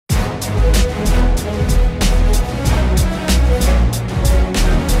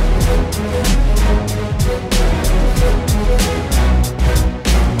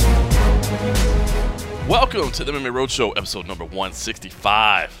Welcome to the MMA Roadshow, episode number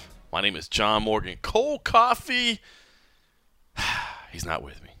 165. My name is John Morgan. Cold coffee. He's not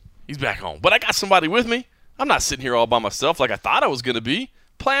with me. He's back home. But I got somebody with me. I'm not sitting here all by myself like I thought I was going to be.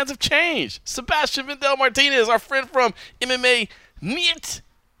 Plans have changed. Sebastian Vindel Martinez, our friend from MMA Niet.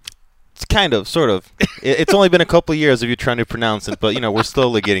 It's kind of, sort of. It's only been a couple of years of you trying to pronounce it, but, we're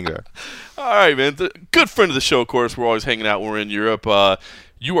slowly getting there. All right, man. Good friend of the show, of course. We're always hanging out when we're in Europe.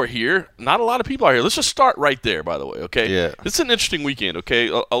 You are here. Not a lot of people are here. Let's just start right there, by the way, okay? Yeah. This is an interesting weekend, okay?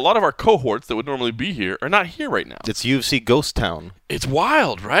 A lot of our cohorts that would normally be here are not here right now. It's UFC Ghost Town. It's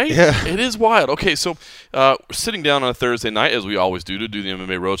wild, right? Yeah. It is wild. Okay, so we're sitting down on a Thursday night, as we always do, to do the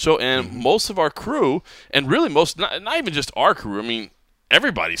MMA Roadshow, and most of our crew, and really not even just our crew, I mean,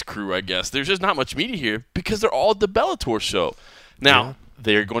 everybody's crew, I guess, there's just not much media here because they're all at the Bellator show. Now,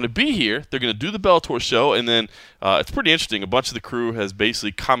 they're going to be here. They're going to do the Bellator show, and then it's pretty interesting. A bunch of the crew has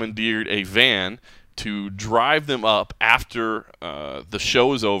basically commandeered a van to drive them up after the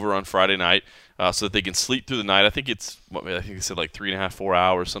show is over on Friday night so that they can sleep through the night. I think they said like 3.5, 4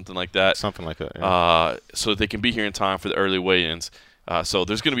 hours, something like that. Something like that, yeah. So that they can be here in time for the early weigh-ins. So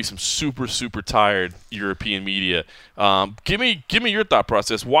there's going to be some super, super tired European media. Give me your thought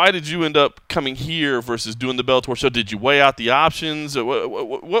process. Why did you end up coming here versus doing the Bellator show? Did you weigh out the options?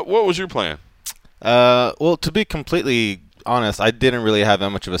 What was your plan? Well, to be completely honest, I didn't really have that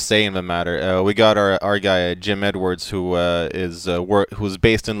much of a say in the matter. We got our guy Jim Edwards, who's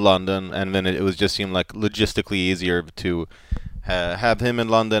based in London, and then it just seemed like logistically easier to have him in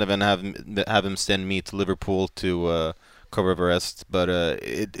London and then have him send me to Liverpool to cover the rest. But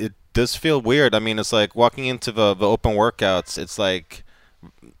it does feel weird. I mean, it's like walking into the open workouts. It's like,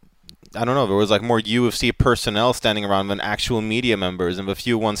 I don't know, there was like more UFC personnel standing around than actual media members, and the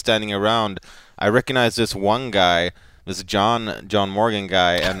few ones standing around, I recognize this one guy, this John Morgan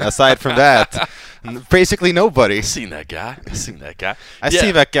guy, and aside from that, basically nobody. I've seen that guy. I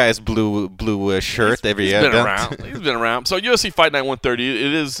see that guy's blue shirt every He's event. been around. He's been around. So UFC Fight Night 130,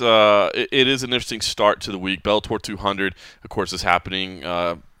 it is an interesting start to the week. Bellator 200, of course, is happening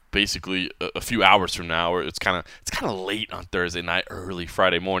basically a few hours from now. Or it's kind of late on Thursday night, early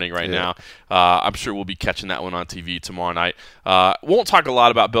Friday morning now. I'm sure we'll be catching that one on TV tomorrow night. Won't talk a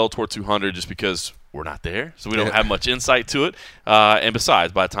lot about Bellator 200 just because we're not there, so we don't have much insight to it. And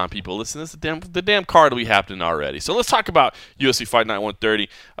besides, by the time people listen, the damn card will be happening already. So let's talk about UFC Fight Night 130.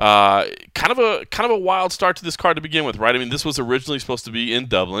 Kind of a wild start to this card to begin with, right? I mean, this was originally supposed to be in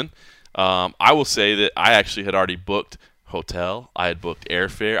Dublin. I will say that I actually had already booked hotel. I had booked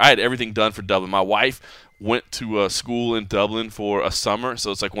airfare. I had everything done for Dublin. My wife went to school in Dublin for a summer,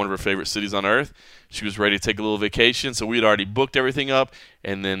 so it's like one of her favorite cities on earth. She was ready to take a little vacation, so we had already booked everything up,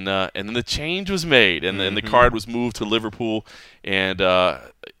 and then the change was made, and then the card was moved to Liverpool, and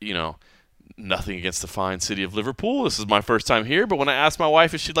nothing against the fine city of Liverpool. This is my first time here, but when I asked my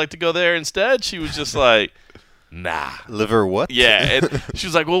wife if she'd like to go there instead, she was just like, nah. Liver what? Yeah, and she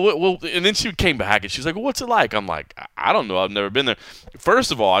was like, well, and then she came back, and she was like, well, what's it like? I'm like, I don't know. I've never been there.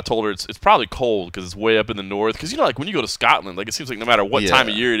 First of all, I told her it's probably cold because it's way up in the north. Because, like, when you go to Scotland, like, it seems like no matter what time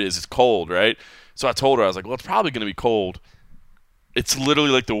of year it is, it's cold, right? So I told her, I was like, well, it's probably going to be cold. It's literally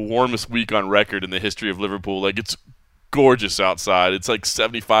like the warmest week on record in the history of Liverpool. Like, it's gorgeous outside. It's like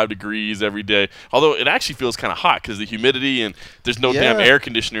 75 degrees every day. Although it actually feels kind of hot because the humidity and there's no damn air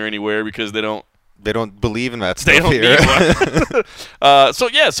conditioner anywhere because they don't believe in that stuff. They don't here. need one.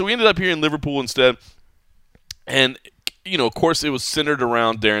 So we ended up here in Liverpool instead. And, of course, it was centered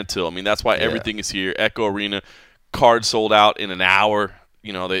around Darren Till. I mean, that's why everything is here. Echo Arena, card sold out in an hour.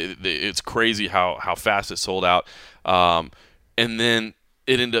 It's crazy how fast it sold out. And then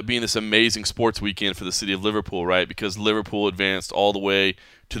it ended up being this amazing sports weekend for the city of Liverpool, right? Because Liverpool advanced all the way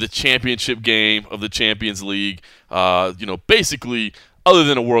to the championship game of the Champions League. Basically, other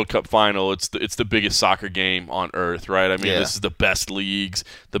than a World Cup final, it's the biggest soccer game on earth, right? I mean, this is the best leagues,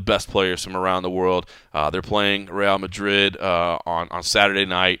 the best players from around the world. They're playing Real Madrid on Saturday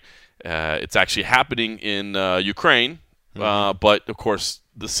night. It's actually happening in Ukraine, but of course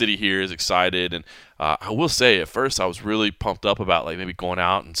the city here is excited. And I will say, at first I was really pumped up about like maybe going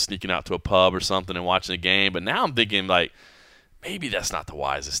out and sneaking out to a pub or something and watching the game. But now I'm thinking like, maybe that's not the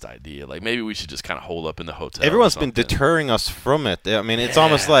wisest idea. Like, maybe we should just kind of hold up in the hotel. Everyone's been deterring us from it. I mean, it's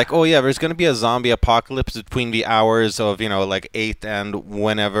almost like, there's going to be a zombie apocalypse between the hours of, like 8 and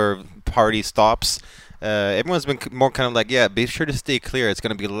whenever party stops. Everyone's been more kind of like, be sure to stay clear. It's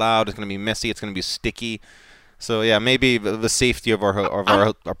going to be loud. It's going to be messy. It's going to be sticky. So yeah, maybe the safety of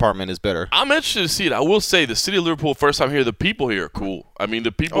our apartment is better. I'm interested to see it. I will say the city of Liverpool, first time here, the people here are cool. I mean,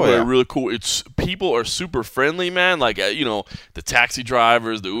 the people are really cool. People are super friendly, man. Like, the taxi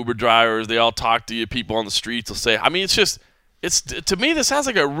drivers, the Uber drivers, they all talk to you. People on the streets will say, I mean, to me, this has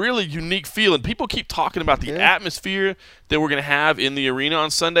like a really unique feel, and people keep talking about the atmosphere that we're going to have in the arena on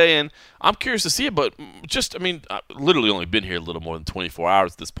Sunday, and I'm curious to see it, but I've literally only been here a little more than 24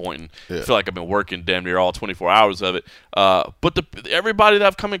 hours at this point, and I feel like I've been working damn near all 24 hours of it, but everybody that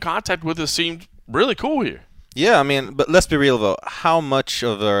I've come in contact with has seemed really cool here. Yeah, I mean, but let's be real though. How much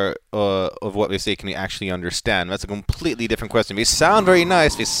of what they say can we actually understand? That's a completely different question. They sound very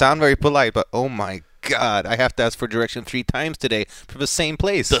nice, they sound very polite, but oh my God, I have to ask for direction 3 times today for the same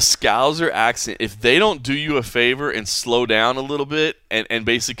place. The Scouser accent, if they don't do you a favor and slow down a little bit and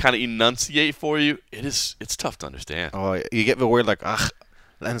basically kind of enunciate for you, it's tough to understand. Oh, you get the word like, ugh.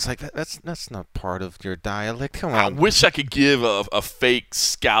 And it's like, that's not part of your dialect. Come on. I wish I could give a fake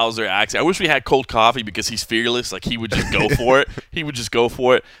Scouser accent. I wish we had Cold Coffee because he's fearless. Like, he would just go for it. He would just go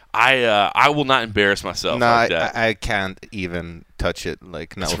for it. I will not embarrass myself like that. I can't even touch it.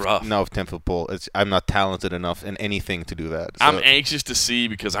 Like, no temple pull. I'm not talented enough in anything to do that. So. I'm anxious to see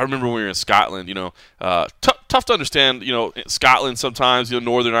because I remember when we were in Scotland, tough to understand, Scotland sometimes,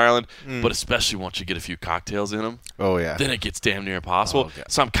 Northern Ireland, but especially once you get a few cocktails in them. Oh, yeah. Then it gets damn near impossible. Oh,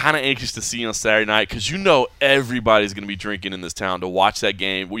 so I'm kind of anxious to see on Saturday night because everybody's going to be drinking in this town to watch that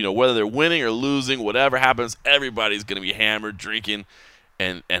game. Whether they're winning or losing, whatever happens, everybody's going to be hammered, drinking.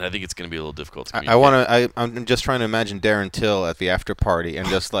 And I think it's going to be a little difficult to communicate. I'm just trying to imagine Darren Till at the after party and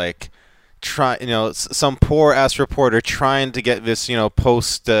just like some poor ass reporter trying to get this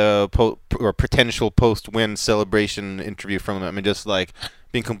post or potential post win celebration interview from him. I mean, just like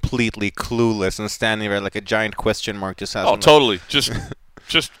being completely clueless and standing there like a giant question mark. Just has totally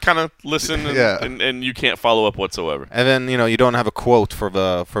just kind of listen and you can't follow up whatsoever. And then you don't have a quote for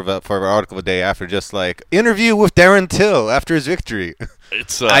the article of the day after, just like interview with Darren Till after his victory.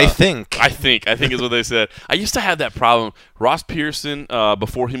 It's I think is what they said. I used to have that problem. Ross Pearson,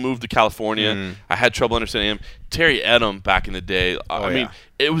 before he moved to California, I had trouble understanding him. Terry Edom back in the day. I mean,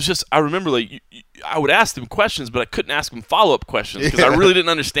 it was just, I remember like I would ask them questions, but I couldn't ask them follow-up questions because I really didn't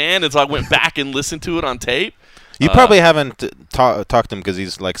understand, and so I went back and listened to it on tape. You probably haven't talked to him because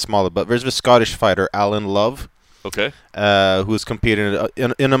he's like smaller, but there's this Scottish fighter, Alan Love. Okay. Who's competed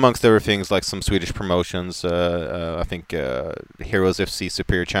in amongst other things like some Swedish promotions, I think Heroes FC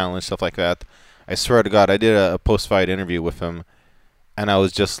Superior Challenge, stuff like that. I swear to God, I did a post-fight interview with him, and I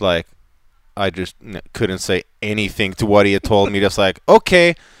was just like, I just couldn't say anything to what he had told me. Just like,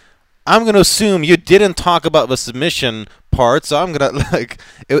 okay, I'm going to assume you didn't talk about the submission part, so I'm going to, like,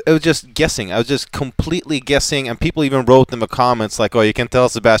 it was just guessing. I was just completely guessing, and people even wrote in the comments, like, oh, you can tell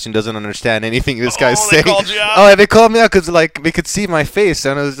Sebastian doesn't understand anything this guy's saying. Called you out? Oh, they called me out because, like, they could see my face,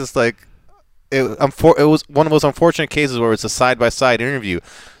 and it was just like, it was one of those unfortunate cases where it's a side-by-side interview,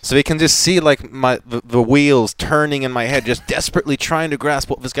 so they can just see, like, the wheels turning in my head, just desperately trying to grasp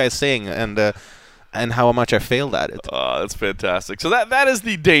what this guy's saying, and how much I failed at it. That's fantastic. So that is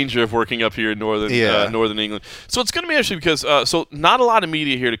the danger of working up here in northern England. So it's going to be interesting because so not a lot of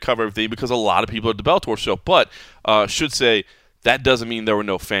media here to cover everything because a lot of people are at the Bellator show. But should say that doesn't mean there were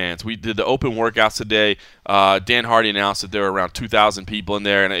no fans. We did the open workouts today. Dan Hardy announced that there were around 2,000 people in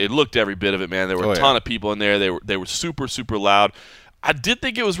there, and it looked every bit of it, man. There were a ton of people in there. They were super, super loud. I did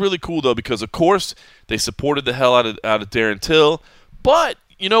think it was really cool though because of course they supported the hell out of Darren Till, but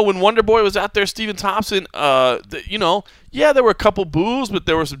when Wonder Boy was out there, Stephen Thompson, there were a couple boos, but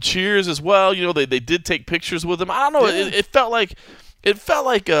there were some cheers as well. They did take pictures with him. I don't know. Yeah. It felt like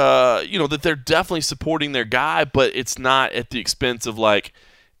that they're definitely supporting their guy, but it's not at the expense of like,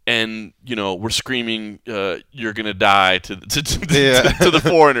 and we're screaming, "You're gonna die" to the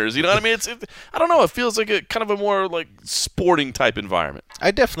foreigners. You know what I mean? I don't know. It feels like a kind of a more like sporting type environment. I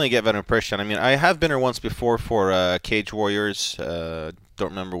definitely get that impression. I mean, I have been there once before for Cage Warriors. Don't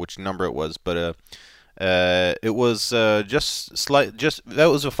remember which number it was, but it was that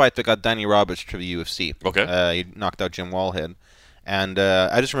was a fight that got Danny Roberts to the UFC. Okay. He knocked out Jim Wallhead, and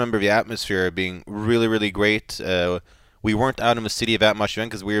I just remember the atmosphere being really, really great. We weren't out in the city that much then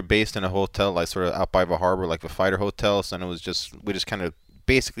because we were based in a hotel, like sort of out by the harbor, like the fighter hotels, and we just kind of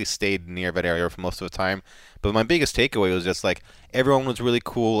basically stayed near that area for most of the time. But my biggest takeaway was just like everyone was really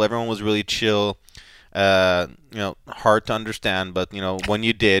cool, everyone was really chill. Hard to understand, but when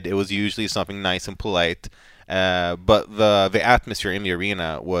you did, it was usually something nice and polite. But the atmosphere in the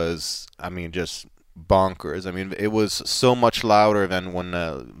arena was, I mean, just bonkers. I mean, it was so much louder than when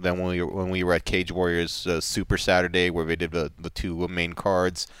we were at Cage Warriors Super Saturday, where they did the two main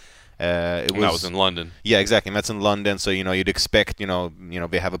cards. That was in London. Yeah, exactly. And that's in London, so you'd expect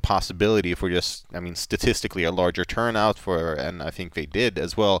they have a possibility for just, I mean, statistically a larger turnout and I think they did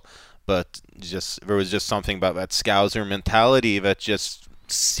as well. But there was just something about that Scouser mentality that just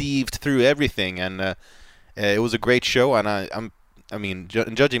sieved through everything, and it was a great show. And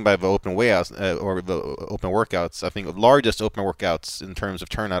judging by the open workouts, I think the largest open workouts in terms of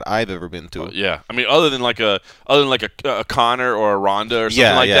turnout I've ever been to. Yeah, I mean, other than like a Connor or a Ronda or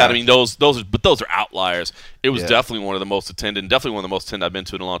something that. I mean, those are outliers. It was definitely one of the most attended, and definitely one of the most attended I've been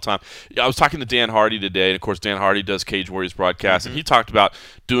to in a long time. I was talking to Dan Hardy today, and of course Dan Hardy does Cage Warriors broadcast, and he talked about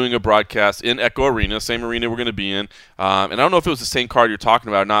doing a broadcast in Echo Arena, same arena we're going to be in. And I don't know if it was the same card you're talking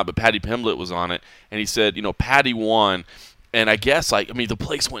about or not, but Paddy Pimblett was on it, and he said, Paddy won. And I guess, the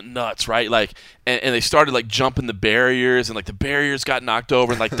place went nuts, right? And they started, jumping the barriers, and, the barriers got knocked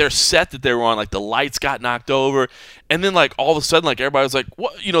over. And, their set that they were on, the lights got knocked over. And then, all of a sudden, everybody was like,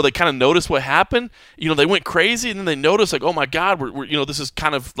 what? They kind of noticed what happened. They went crazy, and then they noticed, oh, my God, we're this is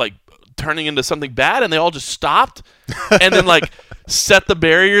kind of, turning into something bad. And they all just stopped and then, set the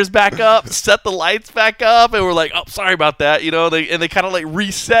barriers back up, set the lights back up, and we're like, oh, sorry about that, they kind of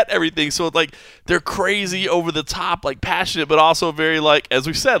reset everything. So they're crazy, over the top, passionate, but also very as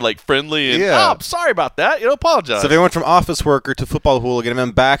we said, friendly and oh, sorry about that, apologize. So they went from office worker to football hooligan and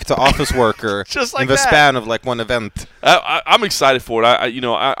then back to office worker just in the span of one event. I'm excited for it.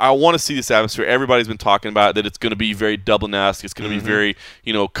 I want to see this atmosphere. Everybody's been talking about that it's going to be very Dublin-esque. It's going to be very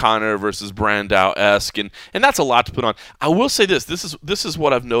Conor versus Brandao-esque, and that's a lot to put on. I will say this. This is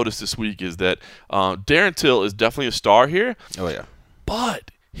what I've noticed this week is that Darren Till is definitely a star here. Oh, yeah. But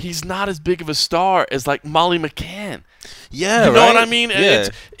he's not as big of a star as Molly McCann. Yeah, you know right? what I mean? Yeah.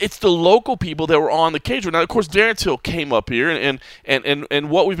 It's the local people that were on the cage. Now, of course, Darren Till came up here, and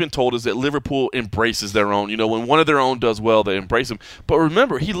what we've been told is that Liverpool embraces their own. When one of their own does well, they embrace him. But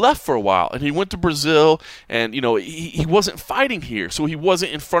remember, he left for a while, and he went to Brazil, and he wasn't fighting here, so he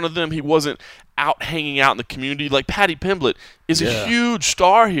wasn't in front of them. He wasn't out hanging out in the community. Paddy Pimblett is a huge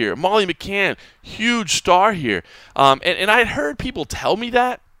star here. Molly McCann, huge star here. And I had heard people tell me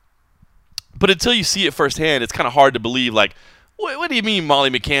that. But until you see it firsthand, it's kind of hard to believe, what do you mean Molly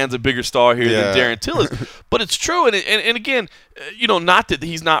McCann's a bigger star here than Darren Till is? But it's true. And again, not that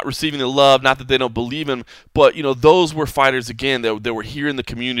he's not receiving the love, not that they don't believe him, but, those were fighters, again, that were here in the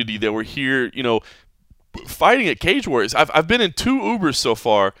community, that were here, fighting at Cage Warriors. I've been in 2 Ubers so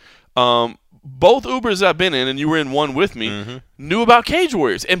far. Both Ubers I've been in, and you were in one with me, knew about Cage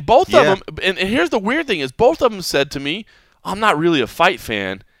Warriors. And both of them, and here's the weird thing is, both of them said to me, I'm not really a fight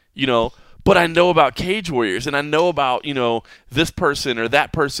fan, but I know about Cage Warriors, and I know about, this person or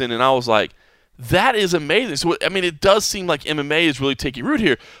that person, and I was like, that is amazing. So, it does seem like MMA is really taking root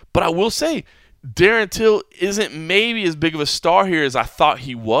here, but I will say, Darren Till isn't maybe as big of a star here as I thought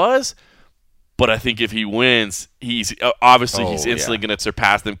he was, but I think if he wins, he's instantly going to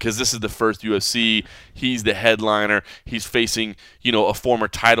surpass them because this is the first UFC. He's the headliner. He's facing, a former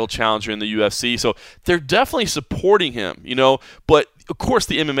title challenger in the UFC. So they're definitely supporting him, But, of course,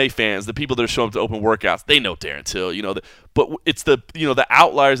 the MMA fans, the people that are showing up to open workouts, they know Darren Till, But it's the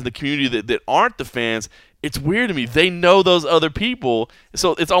outliers in the community that aren't the fans. It's weird to me. They know those other people,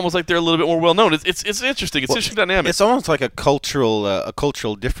 so it's almost like they're a little bit more well known. It's interesting. It's interesting dynamic. It's almost like a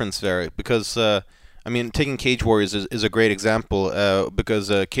cultural difference there because taking Cage Warriors is a great example because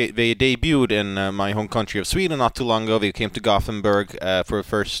they debuted in my home country of Sweden not too long ago. They came to Gothenburg for a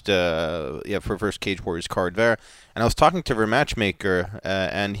first Cage Warriors card there, and I was talking to their matchmaker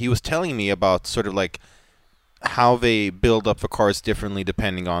and he was telling me about sort of how they build up the cards differently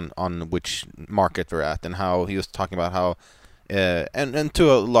depending on which market they're at, and how he was talking about how and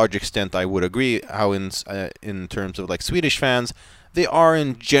to a large extent I would agree how in terms of Swedish fans, they are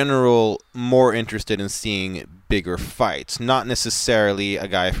in general more interested in seeing bigger fights, not necessarily a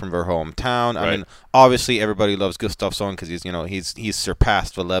guy from their hometown. Right. I mean, obviously everybody loves Gustafsson because he's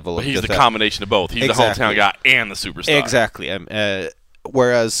surpassed the level. But he's the combination of both. He's the hometown guy and the superstar. Exactly.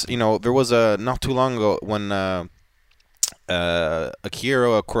 Whereas, there was not too long ago when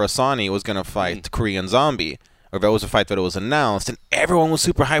Akira Kurosani was going to fight Korean Zombie, or there was a fight that was announced, and everyone was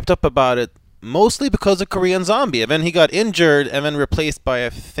super hyped up about it, mostly because of Korean Zombie. And then he got injured and then replaced by, I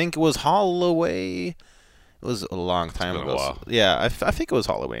think it was Holloway. It was a long time ago. Yeah, I think it was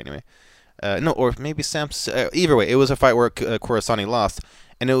Holloway anyway. No, or maybe Sam. Either way, it was a fight where Kurosani lost.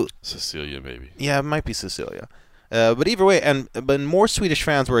 And Cecilia, maybe. Yeah, it might be Cecilia. But either way, but more Swedish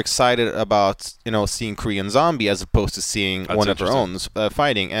fans were excited about seeing Korean Zombie as opposed to seeing one of their own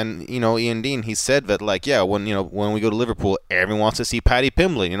fighting. And Ian Dean, he said that when we go to Liverpool, everyone wants to see Paddy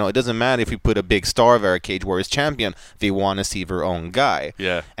Pimblett. It doesn't matter if we put a big star of our Cage Warriors champion; they want to see their own guy.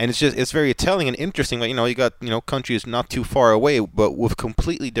 Yeah. And it's very telling and interesting that you got countries not too far away, but with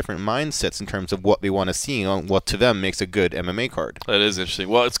completely different mindsets in terms of what they want to see and what to them makes a good MMA card. That is interesting.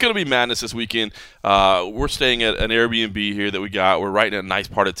 Well, it's going to be madness this weekend. We're staying at an Airbnb here that we got. We're right in a nice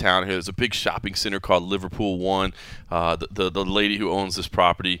part of town here. There's a big shopping center called Liverpool One. The lady who owns this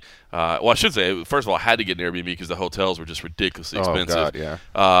property, well, I should say, first of all, I had to get an Airbnb because the hotels were just ridiculously expensive. Oh, God,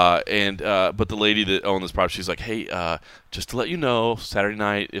 yeah. But the lady that owned this property, she's like, hey, just to let you know, Saturday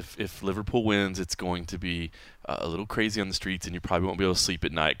night, if Liverpool wins, it's going to be a little crazy on the streets, and you probably won't be able to sleep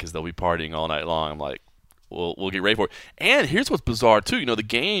at night because they'll be partying all night long. I'm like, we'll get ready for it. And here's what's bizarre too. The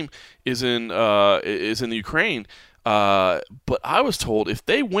game is in the Ukraine, but I was told if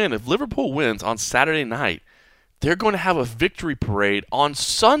Liverpool wins on Saturday night, they're going to have a victory parade on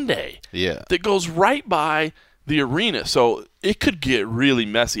Sunday. Yeah. That goes right by the arena, so it could get really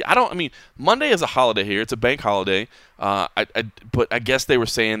messy. Monday is a holiday here; it's a bank holiday. But I guess they were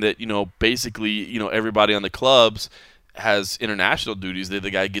saying that basically everybody on the clubs has international duties.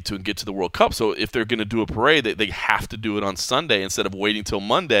 They got to get to the World Cup. So if they're going to do a parade, they have to do it on Sunday instead of waiting till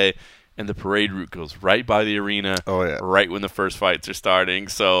Monday. And the parade route goes right by the arena, right when the first fights are starting.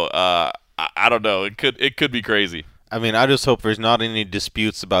 So I don't know. It could be crazy. I just hope there's not any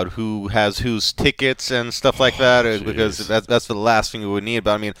disputes about who has whose tickets and stuff like that, because that's the last thing we would need.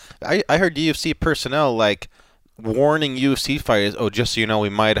 But I heard UFC personnel warning UFC fighters, just so you know, we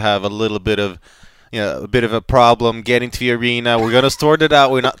might have a little bit of a bit of a problem getting to the arena. We're going to sort it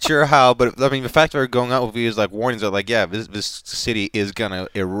out. We're not sure how, but the fact that we're going out with these warnings are this city is going to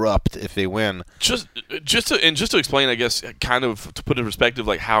erupt if they win. Just to explain, I guess, kind of to put in perspective,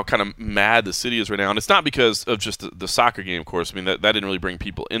 how kind of mad the city is right now. And it's not because of just the soccer game, of course. That didn't really bring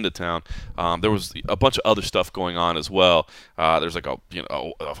people into town. There was a bunch of other stuff going on as well. There's a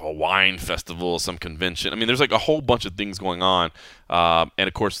wine festival, some convention. There's a whole bunch of things going on. And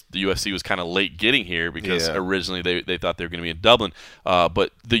of course, the UFC was kind of late getting here because originally they thought they were going to be in Dublin.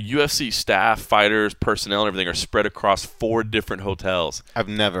 But the UFC staff, fighters, personnel, and everything are spread across 4 different hotels. I've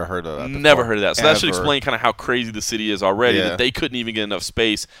never heard of that. Never heard of that. So that should explain kind of how crazy the city is already, that they couldn't even get enough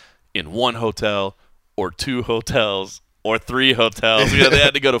space in 1 hotel or 2 hotels or 3 hotels. They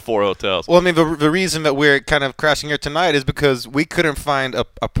had to go to 4 hotels. Well, the reason that we're kind of crashing here tonight is because we couldn't find a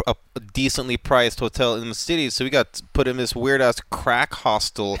decently priced hotel in the city, so we got put in this weird-ass crack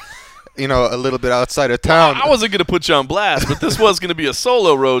hostel a little bit outside of town. I wasn't going to put you on blast, but this was going to be a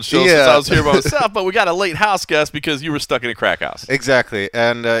solo road show since I was here by myself, but we got a late house guest because you were stuck in a crack house. Exactly.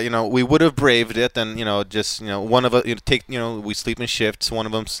 And, we would have braved it, and, one of us, we sleep in shifts. One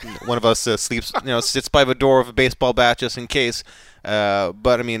of us sleeps, sits by the door with a baseball bat just in case.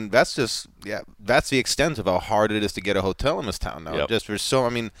 But that's the extent of how hard it is to get a hotel in this town now. Yep.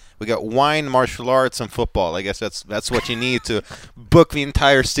 We got wine, martial arts, and football. I guess that's what you need to book the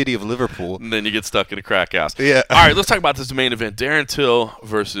entire city of Liverpool. And then you get stuck in a crack house. Yeah. All right, let's talk about this main event: Darren Till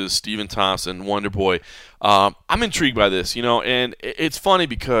versus Stephen Thompson, Wonder Boy. I'm intrigued by this, and it's funny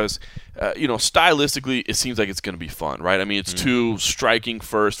because, stylistically, it seems like it's going to be fun, right? It's 2 striking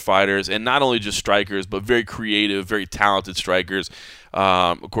first fighters, and not only just strikers, but very creative, very talented strikers.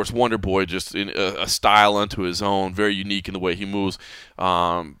 Of course, Wonder Boy, just in a style unto his own, very unique in the way he moves.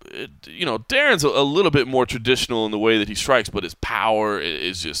 Darren's a little bit more traditional in the way that he strikes, but his power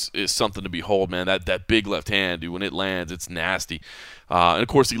is something to behold, man. That big left hand, dude, when it lands, it's nasty. And of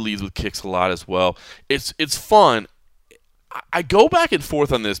course, he leads with kicks a lot as well. It's fun. I go back and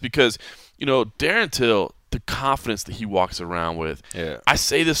forth on this because, Darren Till, the confidence that he walks around with. Yeah. I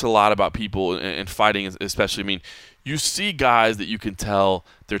say this a lot about people in fighting, especially. You see guys that you can tell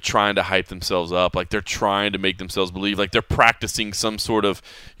they're trying to hype themselves up, they're trying to make themselves believe, they're practicing some sort of,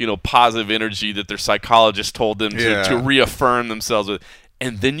 positive energy that their psychologist told them to reaffirm themselves with.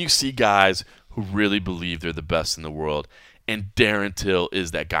 And then you see guys who really believe they're the best in the world. And Darren Till is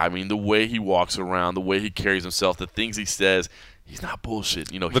that guy. The way he walks around, the way he carries himself, the things he says, he's not bullshit.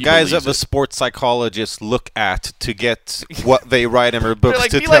 The guys that the sports psychologists look at to get what they write in their books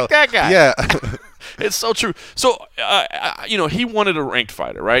to be tell. Like that guy. Yeah. It's so true. So, he wanted a ranked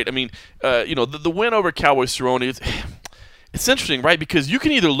fighter, right? The win over Cowboy Cerrone, it's interesting, right? Because you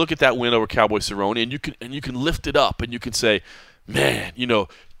can either look at that win over Cowboy Cerrone and you can lift it up and you can say, man,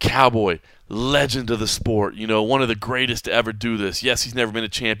 Cowboy, legend of the sport, one of the greatest to ever do this. Yes, he's never been a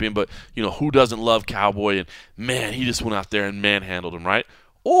champion, but, who doesn't love Cowboy? And, man, he just went out there and manhandled him, right?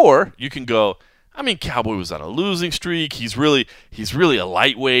 Or you can go, I mean, Cowboy was on a losing streak. He's really a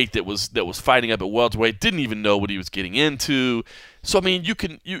lightweight that was fighting up at welterweight. Didn't even know what he was getting into. So I mean,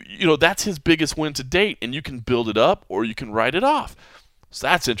 you know that's his biggest win to date, and you can build it up or you can write it off. So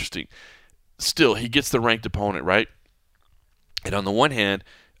that's interesting. Still, he gets the ranked opponent, right? And on the one hand,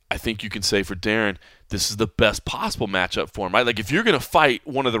 I think you can say for Darren, this is the best possible matchup for him, right? Like if you're going to fight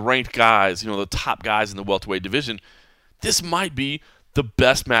one of the ranked guys, you know, the top guys in the welterweight division, this might be the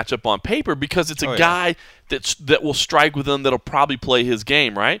best matchup on paper because it's a guy that will strike with him that'll probably play his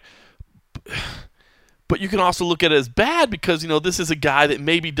game, right? But you can also look at it as bad because, you know, this is a guy that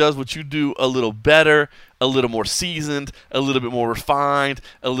maybe does what you do a little better, a little more seasoned, a little bit more refined,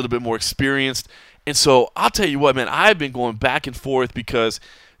 a little bit more experienced. And so I'll tell you what, man, I've been going back and forth because,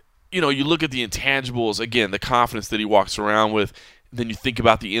 you know, you look at the intangibles, again, the confidence that he walks around with, then you think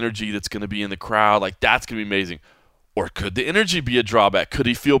about the energy that's going to be in the crowd, like that's going to be amazing. Or could the energy be a drawback? Could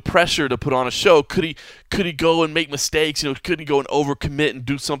he feel pressure to put on a show? Could he go and make mistakes? You know, could he go and overcommit and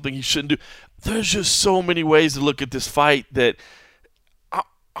do something he shouldn't do? There's just so many ways to look at this fight that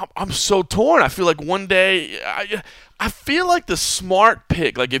I'm so torn. I feel like one day I feel like the smart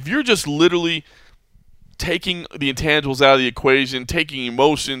pick, like if you're just literally taking the intangibles out of the equation, taking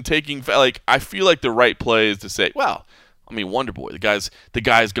emotion, I feel like the right play is to say, well, I mean, Wonder Boy, the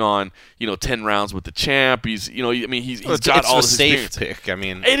guy's gone, you know, 10 rounds with the champ. He's, you know, I mean, he's got all this experience. It's a safe pick. I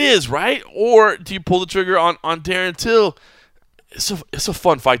mean, it is, right? Or do you pull the trigger on Darren Till? It's a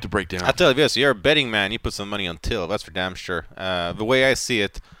fun fight to break down. I tell you this, you're a betting man. You put some money on Till. That's for damn sure. The way I see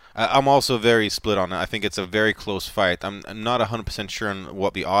it, I'm also very split on it. I think it's a very close fight. I'm not 100% sure on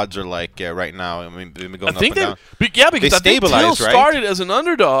what the odds are like right now. I mean, they've been going up and down. Yeah, because I think Till right? started as an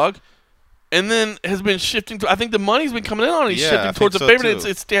underdog and then has been shifting to, I think the money's been coming in on it. He's shifting towards a favorite.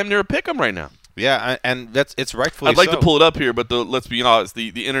 It's damn near a pick 'em right now. Yeah, and it's rightfully I'd like so. to pull it up here, but let's be honest,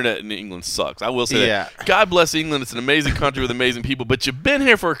 the internet in England sucks. I will say that. God bless England. It's an amazing country with amazing people, but you've been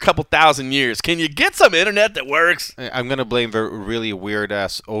here for a couple thousand years. Can you get some internet that works? I'm going to blame the really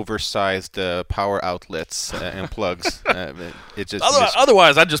weird-ass, oversized power outlets and plugs.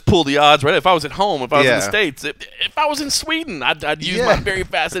 Otherwise, I'd just pull the odds, right? If I was at home, if I was in the States, if I was in Sweden, I'd use my very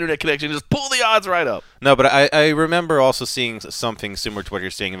fast internet connection and just pull the odds right up. No, but I remember also seeing something similar to what you're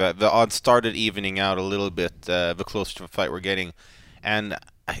saying, that the odds started evening out a little bit the closer to the fight we're getting. And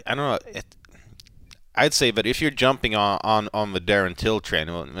I don't know, I'd say that if you're jumping on the Darren Till train,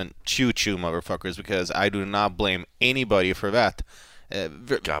 then choo-choo, motherfuckers, because I do not blame anybody for that.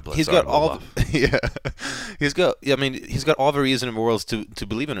 God bless. He's got all. He's got all the reason in the world to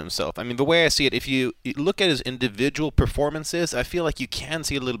believe in himself. I mean, the way I see it, if you look at his individual performances, I feel like you can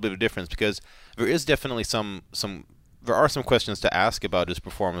see a little bit of difference because there is definitely there are some questions to ask about his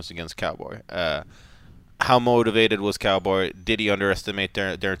performance against Cowboy. How motivated was Cowboy? Did he underestimate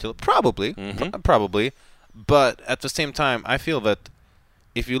Darren Till? Probably, probably. But at the same time, I feel that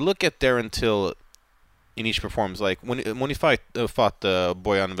if you look at Darren Till in each performance, like when he fought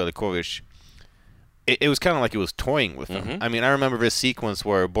Bojan Velikovic, it was kind of like he was toying with him. I mean, I remember this sequence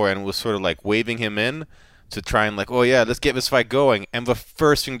where Bojan was sort of like waving him in to try and like, oh yeah, let's get this fight going. And the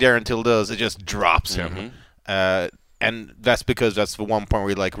first thing Darren Till does, it just drops him. And that's because that's the one point where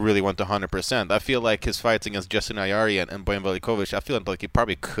he like really went to 100%. I feel like his fights against Justin Ayari and Bojan Velikovic, I feel like he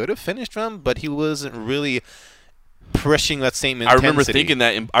probably could have finished them, but he wasn't really pushing that same intensity.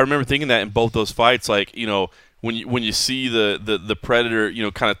 I remember thinking that in both those fights, like, you know, when you see the predator, you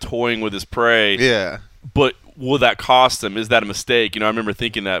know, kind of toying with his prey. Yeah. But will that cost him? Is that a mistake? You know, I remember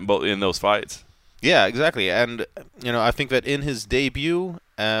thinking that in those fights. Yeah, exactly. And you know, I think that in his debut,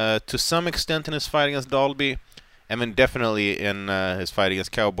 to some extent in his fight against Dalby, and then definitely in his fight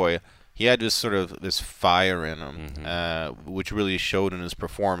against Cowboy, he had this sort of this fire in him, which really showed in his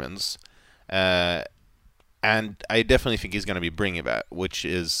performance. And I definitely think he's going to be bringing that, which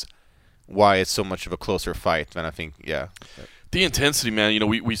is why it's so much of a closer fight than I think, The intensity, man. You know,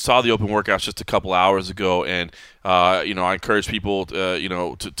 we saw the open workouts just a couple hours ago, and you know, I encourage people,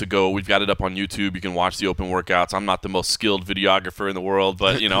 to go. We've got it up on YouTube. You can watch the open workouts. I'm not the most skilled videographer in the world,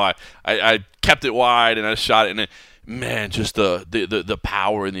 but you know, I kept it wide and I shot it, and man, just the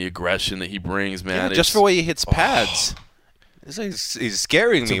power and the aggression that he brings, man. Yeah, just the way he hits pads. He's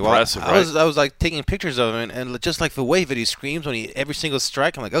scaring me. Impressive, I was like taking pictures of him, and just like the way that he screams when every single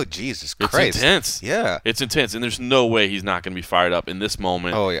strike, I'm like, oh Jesus Christ! It's intense. Yeah, it's intense, and there's no way he's not going to be fired up in this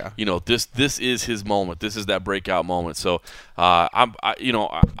moment. Oh yeah. You know, this is his moment. This is that breakout moment. So I'm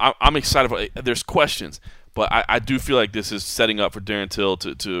excited. There's questions, but I do feel like this is setting up for Darren Till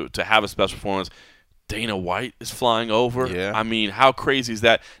to have a special performance. Dana White is flying over. Yeah. I mean, how crazy is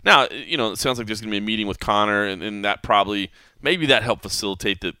that? Now, it sounds like there's going to be a meeting with Connor, and that maybe that helped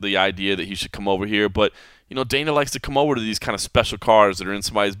facilitate the idea that he should come over here. But, Dana likes to come over to these kind of special cars that are in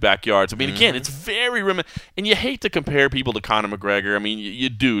somebody's backyards. I mean, again, it's very and you hate to compare people to Conor McGregor. I mean, you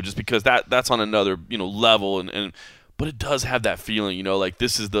do, just because that's on another, level, but it does have that feeling, like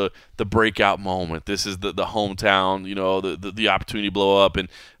this is the breakout moment. This is the hometown, the opportunity to blow up. And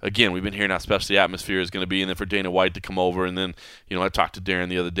again, we've been hearing how special the atmosphere is going to be, and then for Dana White to come over. And then, I talked to Darren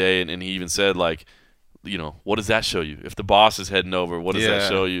the other day, and he even said, like, what does that show you? If the boss is heading over, what does that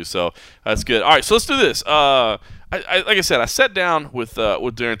show you? So that's good. All right, so let's do this. Like I said, I sat down with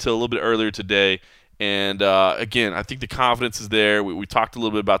Darren Till a little bit earlier today, and again, I think the confidence is there. We talked a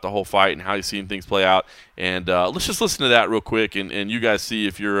little bit about the whole fight and how you've seen things play out, and let's just listen to that real quick, and you guys see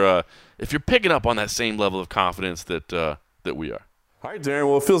if you're picking up on that same level of confidence that we are. All right, Darren.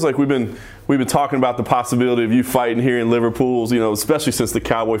 Well, it feels like we've been talking about the possibility of you fighting here in Liverpool, especially since the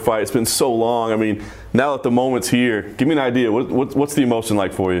Cowboy fight. It's been so long. I mean, now that the moment's here, give me an idea. What's the emotion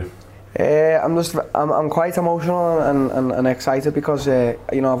like for you? I'm quite emotional and excited because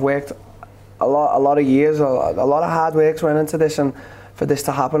I've worked a lot of years, a lot of hard work went into this, and for this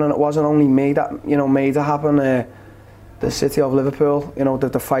to happen, and it wasn't only me that made it happen. The city of Liverpool,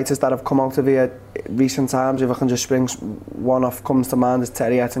 the fighters that have come out of here recent times, if I can just spring one off, comes to mind, is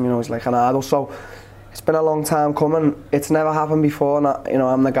Terry Etim. He's like an idol. So it's been a long time coming. It's never happened before, and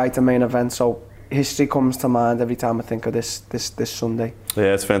I'm the guy to main event. So history comes to mind every time I think of this Sunday.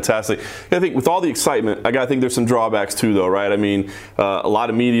 Yeah, it's fantastic. I think with all the excitement, I think there's some drawbacks too, though, right? I mean, a lot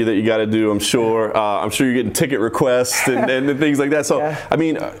of media that you got to do, I'm sure. I'm sure you're getting ticket requests and things like that. So, yeah. I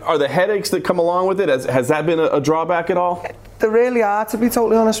mean, are the headaches that come along with it, has that been a drawback at all? There really are, to be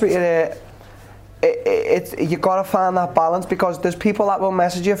totally honest with you. You got to find that balance, because there's people that will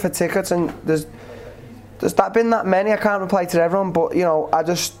message you for tickets, and there's been that many. I can't reply to everyone, but I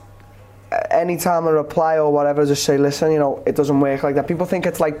just, anytime I reply or whatever, just say, listen, it doesn't work like that. People think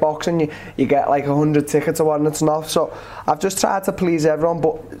it's like boxing, you get like 100 tickets or what, and it's not. So I've just tried to please everyone,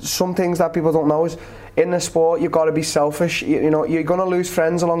 but some things that people don't know is, in the sport, you've got to be selfish. You're going to lose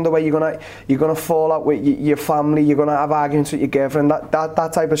friends along the way. You're gonna fall out with your family. You're going to have arguments with your girlfriend.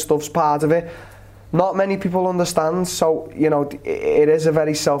 That type of stuff's part of it. Not many people understand, so it is a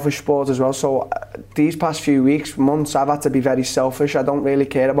very selfish sport as well. So these past few weeks, months, I've had to be very selfish. I don't really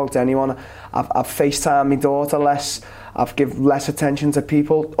care about anyone. I've FaceTimed my daughter less. I've given less attention to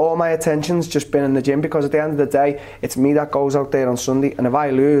people. All my attention's just been in the gym, because at the end of the day, it's me that goes out there on Sunday, and if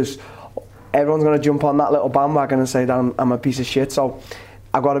I lose, everyone's going to jump on that little bandwagon and say that I'm a piece of shit. So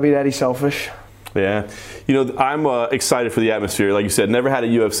I've got to be very selfish. Yeah. I'm excited for the atmosphere. Like you said, never had a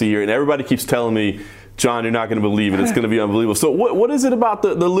UFC here, and everybody keeps telling me, John, you're not going to believe it. It's going to be unbelievable. So what is it about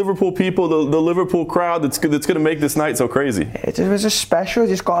the Liverpool people, the Liverpool crowd that's going to make this night so crazy? It was just special. You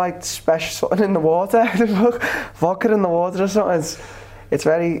just got like special something in the water, vodka in the water or something. It's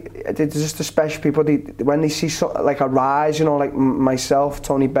just the special people. When they see like a rise, like myself,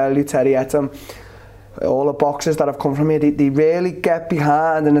 Tony Bellew, Terry Etim, all the boxers that have come from here, they really get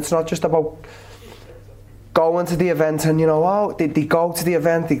behind, and it's not just about going to the event and they go to the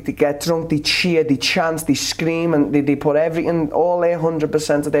event, they get drunk, they cheer, they chant, they scream, and they put everything, all their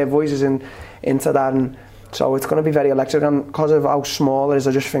 100% of their voices into that, and so it's going to be very electric. And because of how small it is,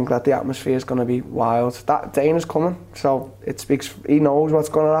 I just think that the atmosphere is going to be wild. That Dana's coming, so it speaks. He knows what's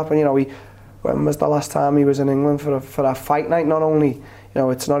going to happen. When was the last time he was in England for a fight night? Not only,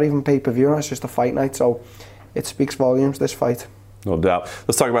 it's not even pay-per-view, it's just a fight night, so it speaks volumes, this fight. No doubt.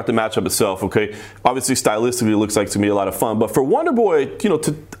 Let's talk about the matchup itself, okay? Obviously, stylistically, it looks like it's going to be a lot of fun. But for Wonder Boy,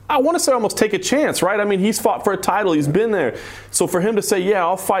 I want to say almost take a chance, right? I mean, he's fought for a title. He's been there. So for him to say, yeah,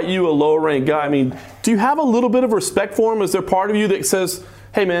 I'll fight you, a lower-ranked guy, I mean, do you have a little bit of respect for him? Is there part of you that says,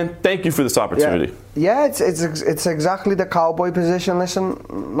 hey, man, thank you for this opportunity? Yeah, it's exactly the cowboy position. Listen,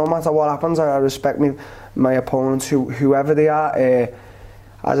 no matter what happens, I respect my opponents, whoever they are.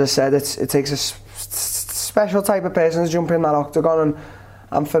 As I said, it takes a special type of person to jump in that octagon,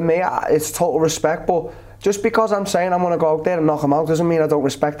 and for me, it's total respect. But just because I'm saying I'm going to go out there and knock him out doesn't mean I don't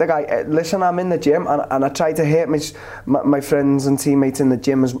respect the guy. Listen, I'm in the gym, and I try to hit my friends and teammates in the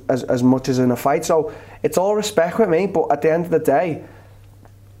gym as much as in a fight. So it's all respect with me. But at the end of the day,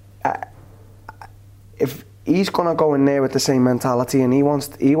 if he's going to go in there with the same mentality, and he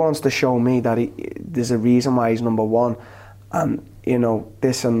wants to show me that there's a reason why he's number one, and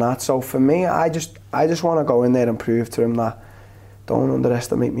this and that. So for me, I just want to go in there and prove to him that don't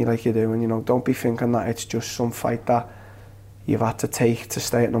underestimate me like you do, and don't be thinking that it's just some fight that you've had to take to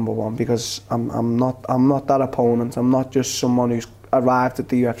stay at number one, because I'm not that opponent. I'm not just someone who's arrived at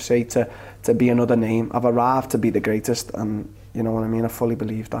the UFC to be another name. I've arrived to be the greatest, and you know what I mean? I fully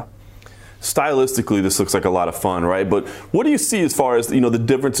believe that. Stylistically, this looks like a lot of fun, right? But what do you see as far as the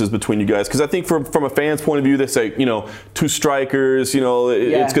differences between you guys? Because I think from a fan's point of view, they say two strikers,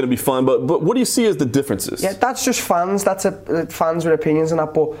 it's going to be fun. But what do you see as the differences? Yeah, that's just fans. That's fans with opinions and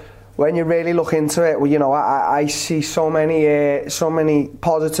that. But when you really look into it, well, I see so many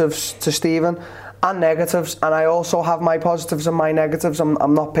positives to Stephen and negatives, and I also have my positives and my negatives.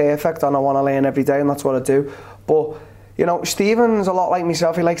 I'm not perfect, and I want to learn every day, and that's what I do. But Stephen's a lot like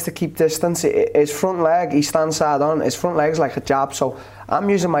myself. He likes to keep distance. His front leg, he stands side on. His front leg's like a jab, so I'm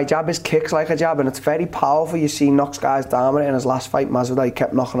using my jab. His kick's like a jab, and it's very powerful. You see, he knocks guys down with it. In his last fight, Masvidal, he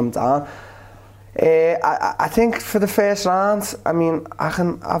kept knocking them down. I think for the first round, I mean,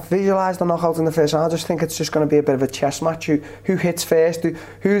 I've visualised the knockout in the first round. I just think it's just going to be a bit of a chess match. Who hits first?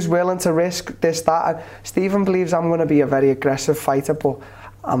 Who's willing to risk this, that? And Stephen believes I'm going to be a very aggressive fighter, but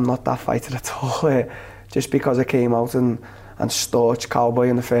I'm not that fighter at all. Just because I came out and storched Cowboy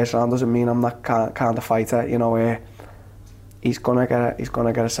in the first round doesn't mean I'm that kind of fighter. He's gonna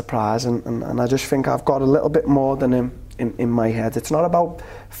get a surprise, and I just think I've got a little bit more than him in my head. It's not about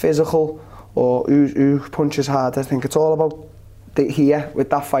physical or who punches hard. I think it's all about here with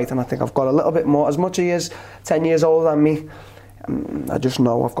that fight, and I think I've got a little bit more. As much as he is 10 years older than me, I just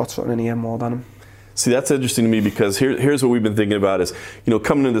know I've got something in here more than him. See, that's interesting to me, because here's what we've been thinking about is,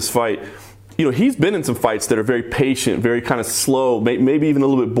 coming into this fight, he's been in some fights that are very patient, very kind of slow, maybe even a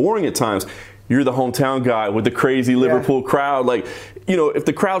little bit boring at times. You're the hometown guy with the crazy Liverpool crowd. Like, if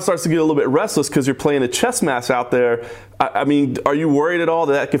the crowd starts to get a little bit restless because you're playing a chess match out there, I mean, are you worried at all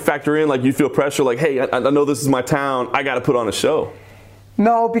that could factor in? Like, you feel pressure, like, hey, I know this is my town, I got to put on a show.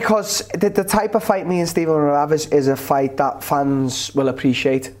 No, because the type of fight me and Stephen will have is a fight that fans will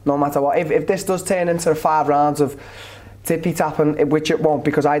appreciate, no matter what. If this does turn into 5 rounds of tippy-tapping, which it won't,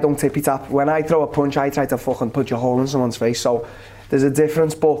 because I don't tippy-tap. When I throw a punch, I try to fucking punch a hole in someone's face, so there's a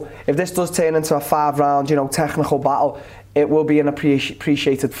difference. But if this does turn into a 5-round, technical battle, it will be an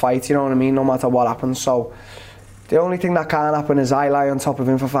appreciated fight, you know what I mean, no matter what happens. So the only thing that can happen is I lie on top of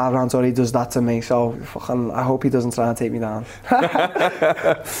him for 5 rounds, or he does that to me. So fucking, I hope he doesn't try and take me down.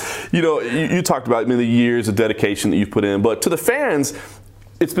 You talked about the years of dedication that you've put in, but to the fans,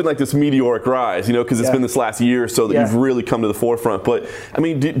 it's been like this meteoric rise, because it's been this last year or so that you've really come to the forefront. But, I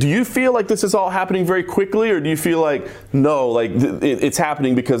mean, do you feel like this is all happening very quickly, or do you feel like, no, like it's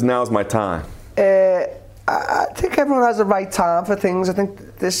happening because now's my time? I think everyone has the right time for things. I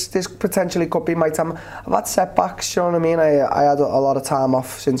think this potentially could be my time. I've had setbacks, you know what I mean? I had a lot of time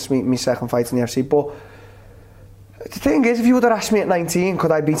off since my second fight in the UFC, but the thing is, if you would have asked me at 19,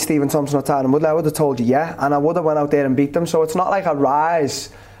 could I beat Stephen Thompson or Tyron Woodley, I would have told you yeah, and I would have went out there and beat them. So it's not like a rise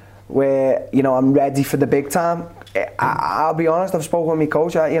where, I'm ready for the big time. I'll be honest, I've spoken with my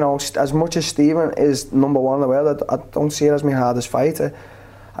coach, as much as Stephen is number 1 in the world, I don't see it as my hardest fight.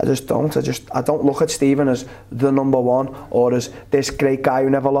 I just don't. I don't look at Stephen as the number 1 or as this great guy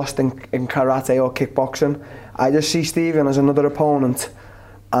who never lost in karate or kickboxing. I just see Stephen as another opponent.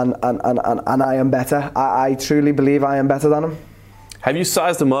 And I am better. I truly believe I am better than him. Have you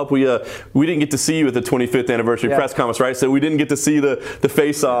sized him up? We didn't get to see you at the 25th anniversary press conference, right? So we didn't get to see the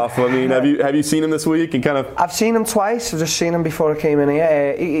face-off. I mean, have you seen him this week? And kind of. I've seen him twice. I've just seen him before I came in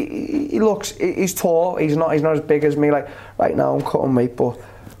here. He's tall. He's not as big as me. Like right now, I'm cutting weight, but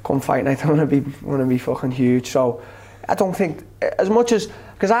come fight night, I'm gonna be fucking huge. So I don't think as much as,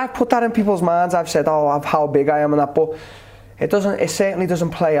 because I've put that in people's minds. I've said, how big I am and that, but. It certainly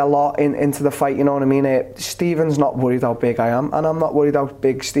doesn't play a lot into the fight, you know what I mean? Stephen's not worried how big I am, and I'm not worried how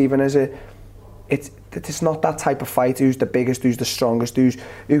big Stephen is. It's not that type of fight. Who's the biggest? Who's the strongest?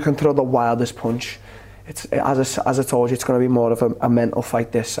 Who can throw the wildest punch? As I told you, it's going to be more of a mental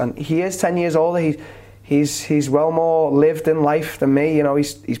fight. This, and he is 10 years older. He's well more lived in life than me.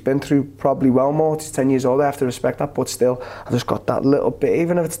 He's been through probably well more. He's 10 years older. I have to respect that, but still, I've just got that little bit.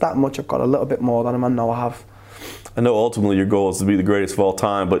 Even if it's that much, I've got a little bit more than him. I know I have. I know ultimately your goal is to be the greatest of all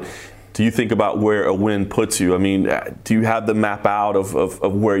time, but do you think about where a win puts you? I mean, do you have the map out of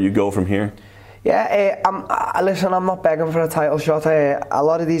where you go from here? Yeah, listen, I'm not begging for a title shot. A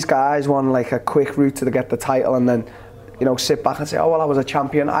lot of these guys want like a quick route to get the title and then, sit back and say, oh, well, I was a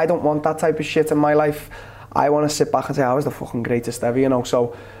champion. I don't want that type of shit in my life. I want to sit back and say, I was the fucking greatest ever,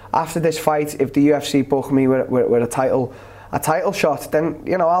 So after this fight, if the UFC book me with a title shot, then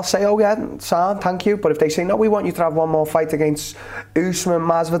I'll say, oh yeah, sound, thank you. But if they say no, we want you to have one more fight against Usman,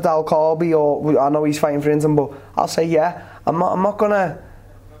 Masvidal, Colby, or I know he's fighting for Inter, but I'll say yeah. I'm not gonna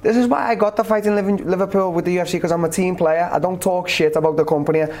This is why I got the fight in Liverpool with the UFC, because I'm a team player. I don't talk shit about the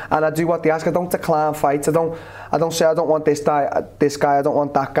company, and I do what they ask. I don't decline fights. I don't say I don't want this guy. I don't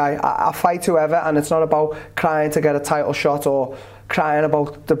want that guy. I fight whoever, and it's not about crying to get a title shot or crying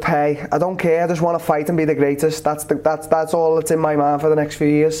about the pay. I don't care. I just want to fight and be the greatest. That's all that's in my mind for the next few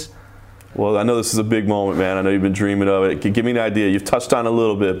years. Well, I know this is a big moment, man. I know you've been dreaming of it. Give me an idea. You've touched on it a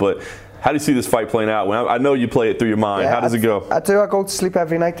little bit, but how do you see this fight playing out? I know you play it through your mind. How does it go? I do. I go to sleep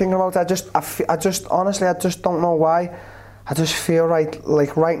every night thinking about it. I just honestly, I just don't know why. I just feel like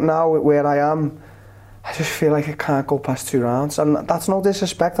right now where I am, I just feel like I can't go past 2 rounds, and that's no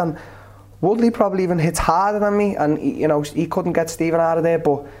disrespect. And Woodley probably even hits harder than me, and he couldn't get Stephen out of there,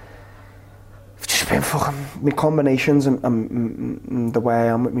 but I've just been fucking my combinations and the way I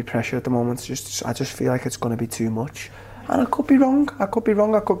am with my pressure at the moment. I just feel like it's going to be too much. And I could be wrong. I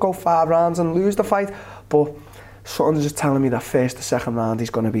could go 5 rounds and lose the fight. But something's just telling me that first or second round he's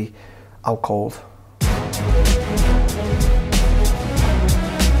going to be out cold.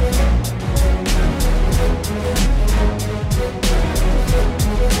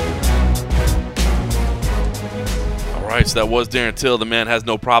 All right, so that was Darren Till. The man has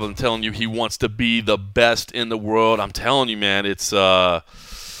no problem telling you he wants to be the best in the world. I'm telling you, man, it's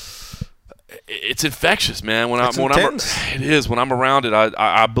infectious, man. It is. When I'm around it,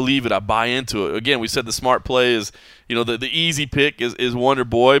 I believe it. I buy into it. Again, we said the smart play is, the easy pick is Wonder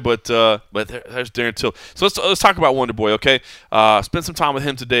Boy, but there's Darren Till. So let's talk about Wonder Boy, okay? Spent some time with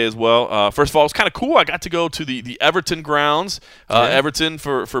him today as well. First of all, it was kind of cool. I got to go to the Everton grounds. Everton,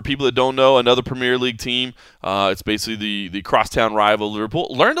 for people that don't know, another Premier League team. It's basically the crosstown rival Liverpool.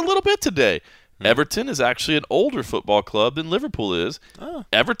 Learned a little bit today. Everton is actually an older football club than Liverpool is. Oh.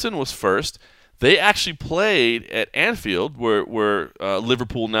 Everton was first. They actually played at Anfield, where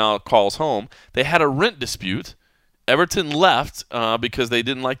Liverpool now calls home. They had a rent dispute. Everton left because they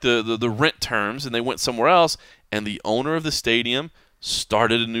didn't like the rent terms, and they went somewhere else. And the owner of the stadium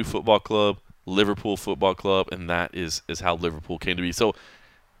started a new football club, Liverpool Football Club, and that is how Liverpool came to be. So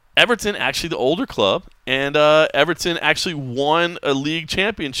Everton, actually the older club, and Everton actually won a league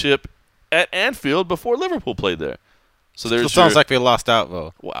championship at Anfield before Liverpool played there. So there's sounds like they lost out,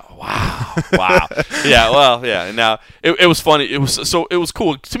 though. Wow. Yeah, well, yeah. Now it was funny. It was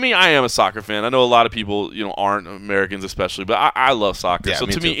cool. To me, I am a soccer fan. I know a lot of people, aren't, Americans especially, but I love soccer. Yeah, so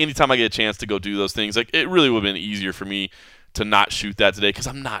to me, anytime I get a chance to go do those things, like, it really would have been easier for me to not shoot that today, because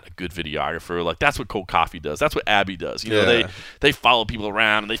I'm not a good videographer. Like, that's what Cold Coffee does. That's what Abby does. They follow people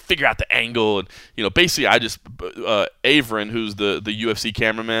around and they figure out the angle, and basically I just Averin, who's the UFC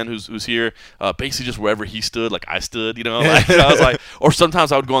cameraman who's here, basically just wherever he stood, like I stood. I was like, or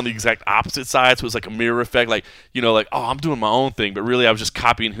sometimes I would go on the exact opposite side, so it was like a mirror effect, like I'm doing my own thing, but really I was just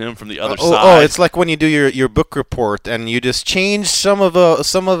copying him from the other side. Oh, it's like when you do your book report and you just change some of a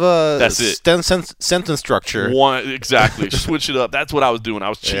sentence structure. Exactly. Switch it up. That's what I was doing. I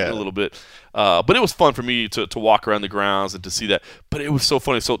was cheating a little bit. But it was fun for me to walk around the grounds and to see that. But it was so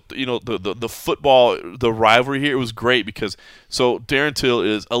funny. So, the football, the rivalry here, it was great because, so Darren Till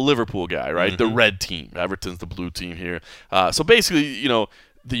is a Liverpool guy, right? Mm-hmm. The red team. Everton's the blue team here. So basically,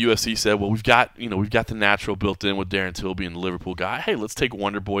 the UFC said, well, we've got the natural built in with Darren Till being the Liverpool guy. Hey, let's take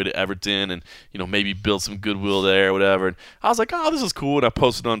Wonder Boy to Everton and, maybe build some goodwill there or whatever. And I was like, oh, this is cool. And I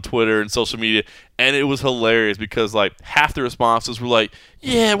posted on Twitter and social media, and it was hilarious because, like, half the responses were like,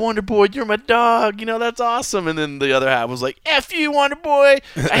 yeah, Wonder Boy, you're my dog. That's awesome. And then the other half was like, F you, Wonder Boy.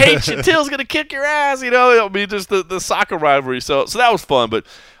 I hate you. Till's going to kick your ass. Just the soccer rivalry. So that was fun. But,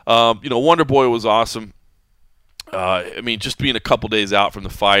 Wonder Boy was awesome. Just being a couple days out from the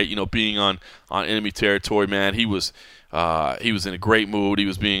fight, being on enemy territory, man, he was in a great mood. He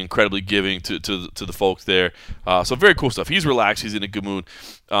was being incredibly giving to the folks there. So very cool stuff. He's relaxed. He's in a good mood.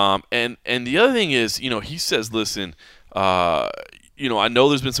 And the other thing is, he says, listen, I know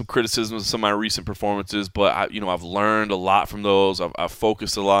there's been some criticism of some of my recent performances, but I've learned a lot from those. I've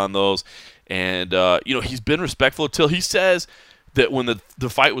focused a lot on those, and he's been respectful until he says that when the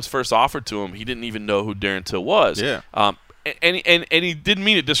fight was first offered to him, he didn't even know who Darren Till was. Yeah. And he didn't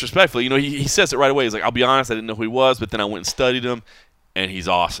mean it disrespectfully. He says it right away. He's like, I'll be honest, I didn't know who he was, but then I went and studied him, and he's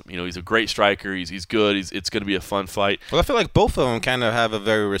awesome. He's a great striker. He's good. It's going to be a fun fight. Well, I feel like both of them kind of have a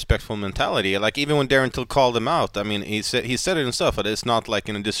very respectful mentality. Like, even when Darren Till called him out, he said it himself, but it's not like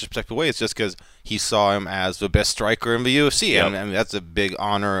in a disrespectful way. It's just because he saw him as the best striker in the UFC, yep. And that's a big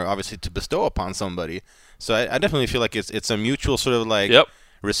honor, obviously, to bestow upon somebody. So I definitely feel like it's a mutual sort of like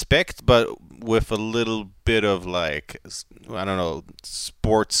respect, but with a little bit of like, I don't know,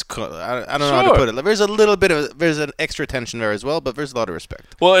 sports. I don't know how to put it. There's a little bit of there's an extra tension there as well, but there's a lot of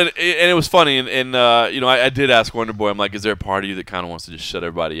respect. Well, and it was funny, and I did ask Wonder Boy. I'm like, is there a part of you that kind of wants to just shut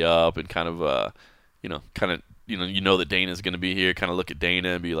everybody up and kind of you know that Dana's going to be here, kind of look at Dana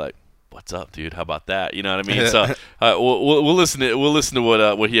and be like, what's up, dude? How about that? You know what I mean? So we'll listen to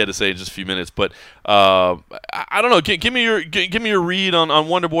what he had to say in just a few minutes. But I don't know. Give me your read on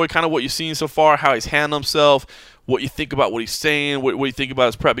Wonder Boy, kind of what you've seen so far, how he's handled himself, what you think about what he's saying, what you think about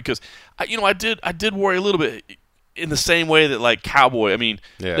his prep. Because I did worry a little bit in the same way that like Cowboy. I mean,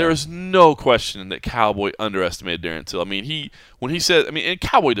 there is no question that Cowboy underestimated Darren Till. I mean, when he said, and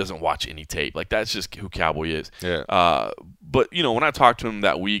Cowboy doesn't watch any tape. Like that's just who Cowboy is. Yeah. But when I talked to him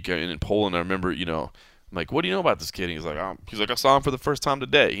that week in Poland, I remember, I'm like, what do you know about this kid? And he's like, I saw him for the first time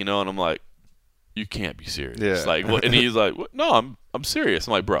today, and I'm like, you can't be serious. Yeah. Like, what? And he's like, no, I'm serious.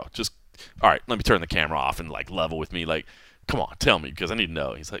 I'm like, bro, just all right. Let me turn the camera off and like level with me. Like, come on, tell me because I need to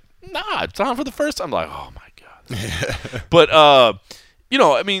know. He's like, nah, I saw him for the first time. I'm like, oh my god. But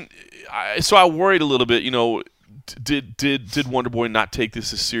so I worried a little bit. Did Wonder Boy not take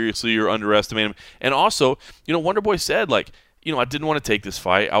this as seriously or underestimate him? And also, Wonder Boy said like, I didn't want to take this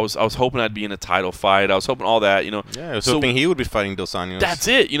fight. I was hoping I'd be in a title fight. I was hoping all that. Yeah, I was hoping he would be fighting Dos Anjos. That's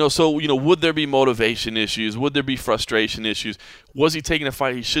it. So would there be motivation issues? Would there be frustration issues? Was he taking a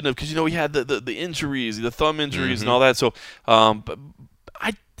fight he shouldn't have? Because he had the injuries, the thumb injuries, and all that. So, but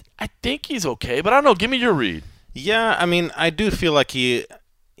I think he's okay. But I don't know. Give me your read. Yeah, I do feel like he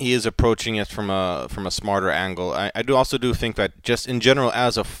is approaching it from a smarter angle. I also think that just in general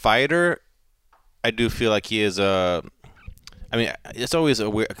as a fighter, I do feel like he is it's always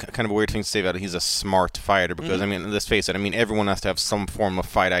kind of a weird thing to say that he's a smart fighter because let's face it. Everyone has to have some form of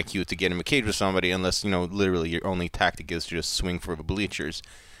fight IQ to get in a cage with somebody, unless literally your only tactic is to just swing for the bleachers.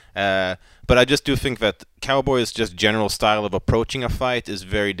 But I just do think that Cowboy's just general style of approaching a fight is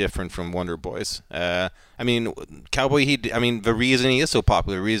very different from Wonder Boy's. Cowboy, the reason he is so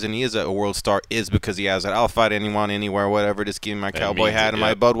popular, the reason he is a world star is because he has that I'll fight anyone, anywhere, whatever, just give me my Cowboy hat and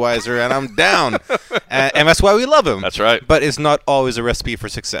my Budweiser and I'm down. And that's why we love him. That's right. But it's not always a recipe for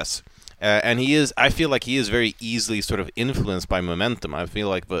success. And I feel like he is very easily sort of influenced by momentum. I feel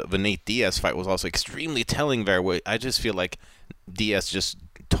like the Nate Diaz fight was also extremely telling there. I just feel like Diaz just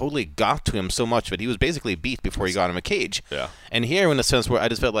totally got to him so much that he was basically beat before he got him a cage. Yeah. And here, in a sense, where I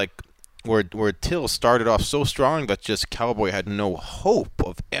just felt like where Till started off so strong that just Cowboy had no hope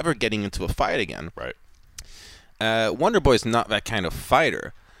of ever getting into a fight again. Right. Wonder Boy's not that kind of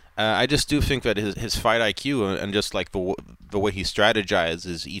fighter. I just do think that his fight IQ and just like the way he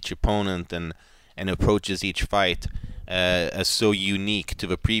strategizes each opponent and approaches each fight as so unique to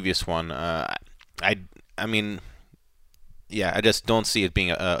the previous one. I just don't see it being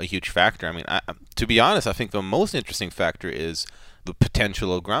a huge factor. To be honest, I think the most interesting factor is the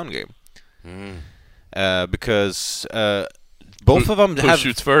potential of ground game. Because both of them who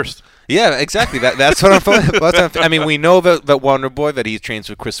shoots first. Yeah, exactly. That's what I'm. We know that Wonder Boy that he trains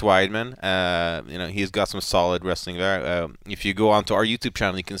with Chris Weidman. He's got some solid wrestling there. If you go onto our YouTube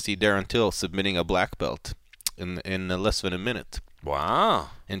channel, you can see Darren Till submitting a black belt in less than a minute.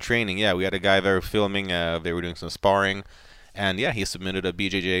 Wow. In training, yeah, we had a guy there filming. They were doing some sparring. And yeah, he submitted a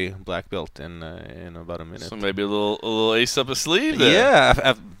BJJ black belt in about a minute. So maybe a little ace up his sleeve there.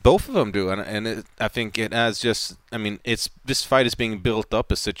 Yeah, both of them do, and I think it has just. This fight is being built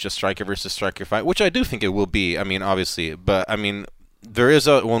up as such a striker versus striker fight, which I do think it will be. Obviously, but there is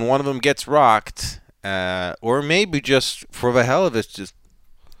when one of them gets rocked, or maybe just for the hell of it, just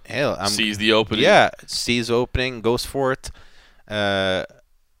sees the opening. Yeah, sees the opening, goes for it.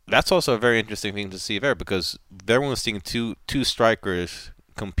 That's also a very interesting thing to see there because everyone's seeing two strikers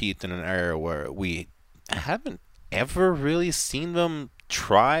compete in an era where we haven't ever really seen them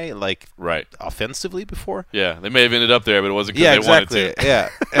try offensively before. Yeah, they may have ended up there, but it wasn't because they wanted to. Yeah,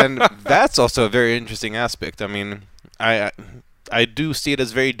 and that's also a very interesting aspect. I do see it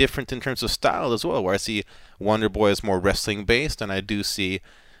as very different in terms of style as well, where I see Wonder Boy is more wrestling based, and I do see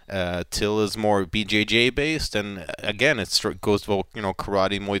Till is more BJJ based, and again, it goes to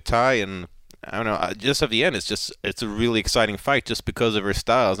karate, Muay Thai, and I don't know. Just at the end, it's a really exciting fight just because of her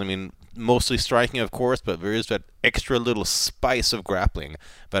styles. Mostly striking, of course, but there is that extra little spice of grappling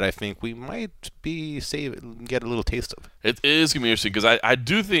that I think we might get a little taste of. It is gonna be interesting because I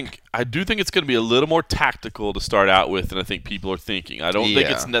do think it's gonna be a little more tactical to start out with than I think people are thinking. I don't think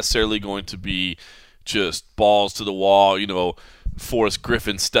it's necessarily going to be just balls to the wall, Forrest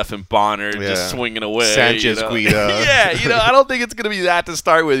Griffin, Stephan Bonner just swinging away. Sanchez Guida. Yeah, I don't think it's going to be that to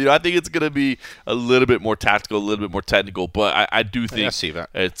start with. I think it's going to be a little bit more tactical, a little bit more technical. But I do think I do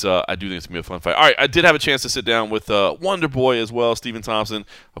think it's going to be a fun fight. All right, I did have a chance to sit down with Wonder Boy as well, Stephen Thompson.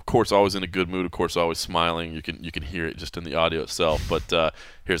 Of course, always in a good mood. Of course, always smiling. You can hear it just in the audio itself. But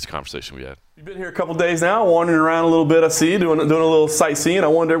here's the conversation we had. You've been here a couple days now, wandering around a little bit. I see you doing a little sightseeing. I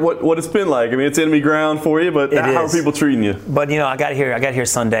wonder what it's been like. I mean, it's enemy ground for you, but how are people treating you? But I got here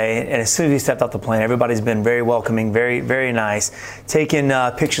Sunday, and as soon as we stepped off the plane, everybody's been very welcoming, very, very nice, taking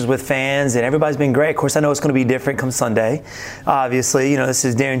pictures with fans, and everybody's been great. Of course, I know it's going to be different come Sunday. Obviously, this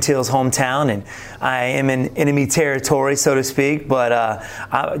is Darren Till's hometown, and I am in enemy territory, so to speak. But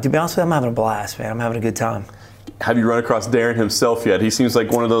to be honest with you, I'm having a blast, man. I'm having a good time. Have you run across Darren himself yet? He seems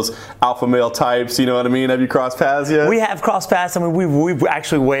like one of those alpha male types, you know what I mean? Have you crossed paths yet? We have crossed paths. I mean, we've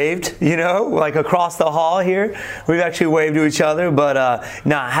actually waved, like across the hall here. We've actually waved to each other, but I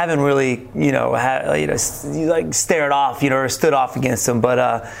haven't really, stared off, or stood off against him.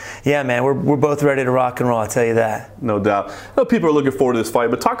 But yeah, man, we're both ready to rock and roll. I'll tell you that. No doubt. I know people are looking forward to this fight,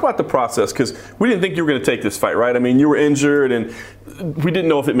 but talk about the process, because we didn't think you were going to take this fight, right? I mean, you were injured, and we didn't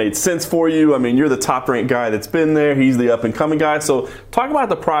know if it made sense for you. I mean, you're the top-ranked guy that's been there. He's the up-and-coming guy. So talk about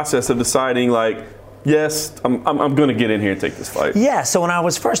the process of deciding, yes, I'm going to get in here and take this fight. Yeah, so when I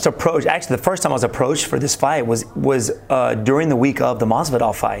was first approached, actually the first time I was approached for this fight was during the week of the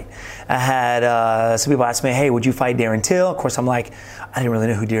Masvidal fight. I had some people ask me, hey, would you fight Darren Till? Of course, I'm like, I didn't really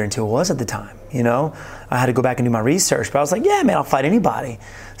know who Darren Till was at the time, I had to go back and do my research, but I was like, yeah, man, I'll fight anybody.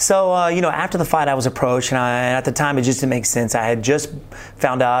 So, after the fight, I was approached, and at the time, it just didn't make sense. I had just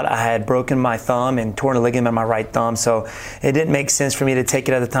found out I had broken my thumb and torn a ligament in my right thumb, so it didn't make sense for me to take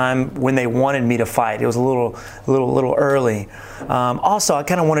it at the time when they wanted me to fight. It was a little early. Also, I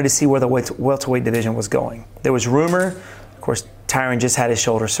kind of wanted to see where the welterweight division was going. There was rumor, of course, Tyron just had his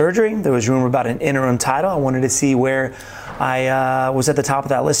shoulder surgery. There was rumor about an interim title. I wanted to see where I was at the top of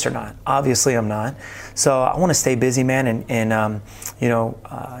that list or not. Obviously, I'm not. So I want to stay busy, man, and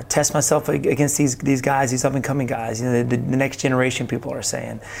test myself against these guys, these up-and-coming guys, the next generation, people are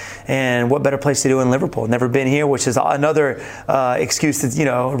saying. And what better place to do in Liverpool? Never been here, which is another excuse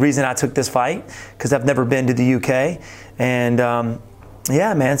to, reason I took this fight, because I've never been to the UK. And,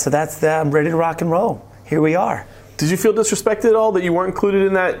 yeah, man, so that's that. I'm ready to rock and roll. Here we are. Did you feel disrespected at all that you weren't included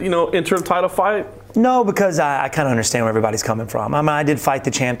in that, interim title fight? No, because I kind of understand where everybody's coming from. I mean, I did fight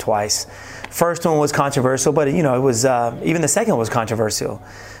the champ twice. First one was controversial, but it was even the second one was controversial.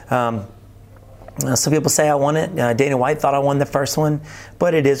 Some people say I won it. Dana White thought I won the first one,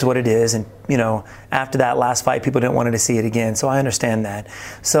 but it is what it is. And after that last fight, people didn't want to see it again. So I understand that.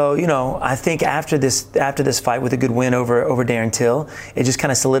 So I think after this fight with a good win over Darren Till, it just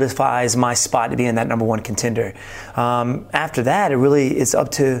kind of solidifies my spot to be in that number one contender. After that, it really is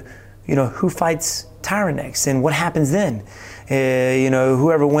up to who fights Tyron next and what happens then.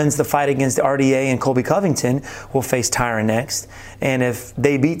 Whoever wins the fight against RDA and Colby Covington will face Tyron next. And if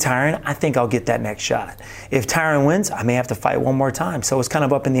they beat Tyron, I think I'll get that next shot. If Tyron wins, I may have to fight one more time. So it's kind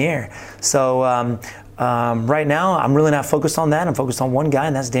of up in the air. So right now, I'm really not focused on that. I'm focused on one guy,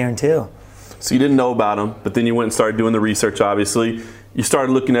 and that's Darren Till. So you didn't know about him, but then you went and started doing the research, obviously. You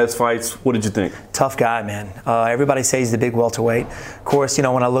started looking at his fights. What did you think? Tough guy, man. Everybody says he's the big welterweight. Of course, when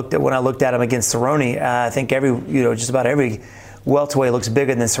I looked at him against Cerrone, I think just about every welterweight looks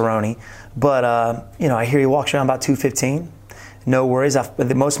bigger than Cerrone. But I hear he walks around about 215. No worries.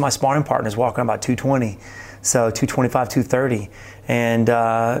 Most of my sparring partners walk around about 220. So 225, 230. And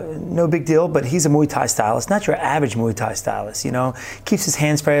no big deal, but he's a Muay Thai stylist, not your average Muay Thai stylist, Keeps his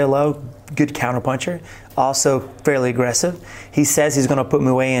hands very low, good counterpuncher, also fairly aggressive. He says he's going to put me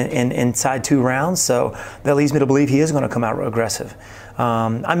away inside 2 rounds, so that leads me to believe he is going to come out aggressive.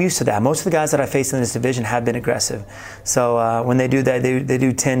 I'm used to that. Most of the guys that I face in this division have been aggressive. So when they do that, they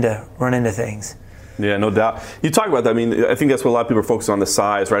do tend to run into things. Yeah, no doubt. You talk about that. I mean, I think that's what a lot of people are focused on, the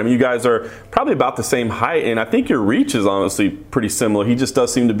size, right? I mean, you guys are probably about the same height, and I think your reach is honestly pretty similar. He just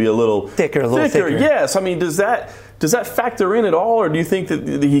does seem to be a little thicker. Yes. I mean, does that factor in at all, or do you think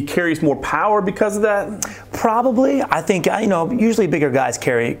that he carries more power because of that? Probably. I think, usually bigger guys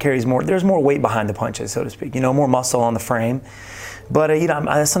carries more. There's more weight behind the punches, so to speak. More muscle on the frame. But,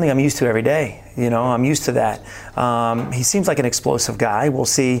 that's something I'm used to every day. I'm used to that. He seems like an explosive guy. We'll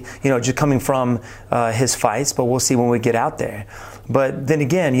see, just coming from his fights, but we'll see when we get out there. But then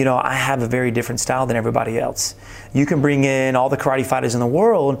again, I have a very different style than everybody else. You can bring in all the karate fighters in the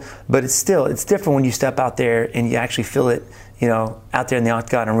world, but it's different when you step out there and you actually feel it, out there in the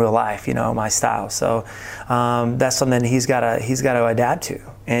octagon in real life, my style. So that's something he's got to adapt to,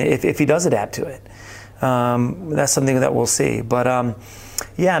 and if he does adapt to it. That's something that we'll see. But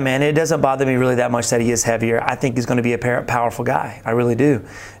yeah, man, it doesn't bother me really that much that he is heavier. I think he's going to be a powerful guy. I really do.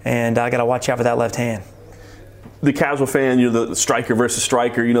 And I got to watch out for that left hand. The casual fan, you're the striker versus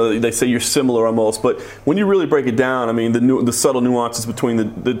striker. You know, they say you're similar almost, but when you really break it down, I mean, the subtle nuances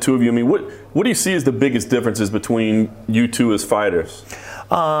between the two of you. I mean, what do you see as the biggest differences between you two as fighters?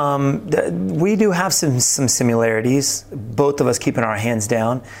 We do have some similarities. Both of us keeping our hands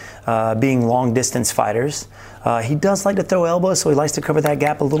down, being long distance fighters. He does like to throw elbows, so he likes to cover that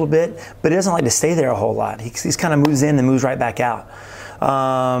gap a little bit, but he doesn't like to stay there a whole lot. He kind of moves in and moves right back out.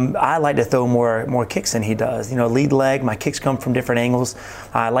 I like to throw more kicks than he does. You know, lead leg, my kicks come from different angles.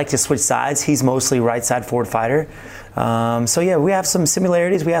 I like to switch sides. He's mostly right side forward fighter. So yeah, we have some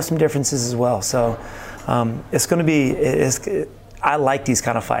similarities. We have some differences as well. So it's going to be, I like these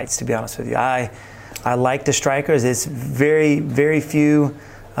kind of fights, to be honest with you. I like the strikers. It's very, very few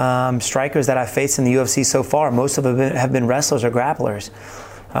strikers that I've faced in the UFC so far. Most of them have been wrestlers or grapplers.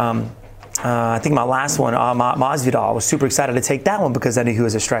 I think my last one, Masvidal, I was super excited to take that one because I knew he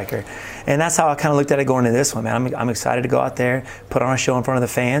was a striker. And that's how I kind of looked at it going into this one, man. I'm excited to go out there, put on a show in front of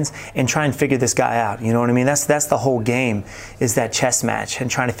the fans, and try and figure this guy out. You know what I mean? That's the whole game, is that chess match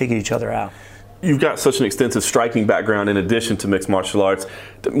and trying to figure each other out. You've got such an extensive striking background in addition to mixed martial arts.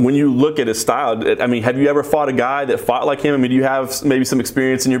 When you look at his style, I mean, have you ever fought a guy that fought like him? I mean, do you have maybe some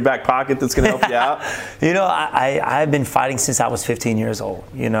experience in your back pocket that's going to help you out? You know, I've been fighting since I was 15 years old,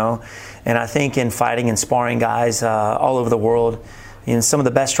 you know. And I think in fighting and sparring guys all over the world, you know, some of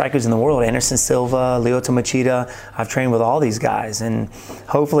the best strikers in the world, Anderson Silva, Lyoto Machida, I've trained with all these guys. And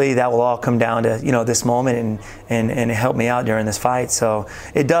hopefully that will all come down to, you know, this moment and help me out during this fight. So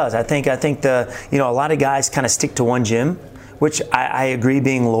it does. I think you know, a lot of guys kind of stick to one gym, which I agree,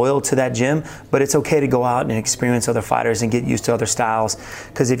 being loyal to that gym, but it's okay to go out and experience other fighters and get used to other styles.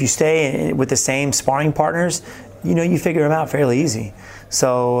 Because if you stay with the same sparring partners, you know, you figure them out fairly easy.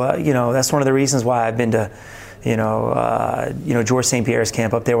 So, you know, that's one of the reasons why I've been to, you know, George St. Pierre's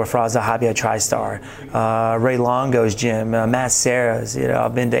camp up there with Faraz Zahabi at TriStar, Ray Longo's gym, Matt Serra's. You know,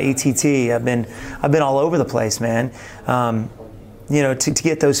 I've been to ATT. I've been all over the place, man. You know, to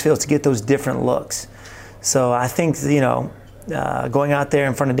get those feels, to get those different looks. So I think, you know, going out there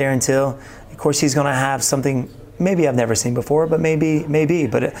in front of Darren Till, of course, he's going to have something maybe I've never seen before, but maybe.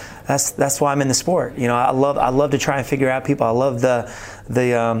 But that's why I'm in the sport. You know, I love to try and figure out people. I love the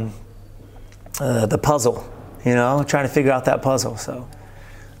puzzle. You know, trying to figure out that puzzle. So,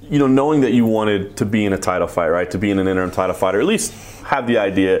 you know, knowing that you wanted to be in a title fight, right? To be in an interim title fight, or at least have the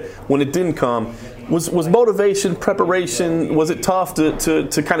idea. When it didn't come, was motivation, preparation, was it tough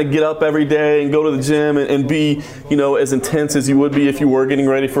to kind of get up every day and go to the gym and be, you know, as intense as you would be if you were getting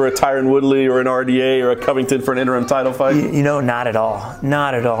ready for a Tyron Woodley or an RDA or a Covington for an interim title fight? You know, not at all.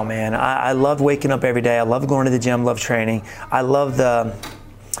 Not at all, man. I love waking up every day. I love going to the gym, love training. I love the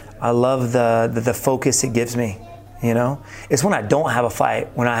focus it gives me, you know. It's when I don't have a fight,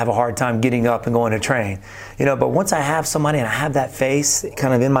 when I have a hard time getting up and going to train, you know. But once I have somebody and I have that face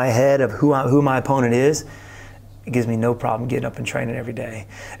kind of in my head of who my opponent is, it gives me no problem getting up and training every day.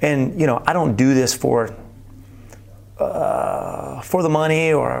 And, you know, I don't do this for the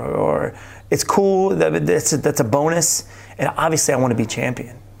money or it's cool. That's a bonus. And obviously I want to be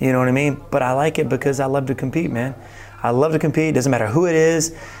champion, you know what I mean? But I like it because I love to compete, man. I love to compete. Doesn't matter who it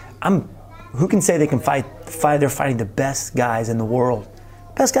is. Who can say they can fight? They're fighting the best guys in the world,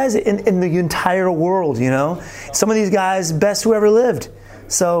 best guys in the entire world. You know, some of these guys, best who ever lived.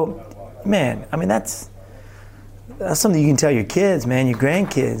 So, man, I mean that's something you can tell your kids, man, your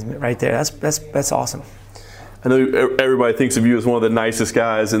grandkids, right there. That's awesome. I know everybody thinks of you as one of the nicest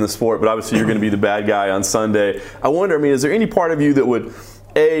guys in the sport, but obviously you're going to be the bad guy on Sunday. I wonder, I mean, is there any part of you that would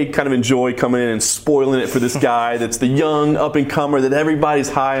kind of enjoy coming in and spoiling it for this guy that's the young up-and-comer that everybody's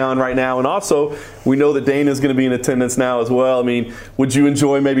high on right now? And also, we know that Dana's going to be in attendance now as well. I mean, would you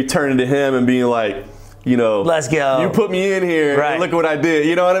enjoy maybe turning to him and being like, you know, let's go. You put me in here, right. And look at what I did.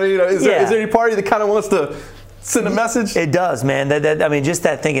 You know what I mean? Is there any party that kind of wants to send a message? It does, man. I mean, just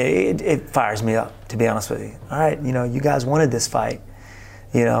that thing, it fires me up, to be honest with you. All right, you know, you guys wanted this fight.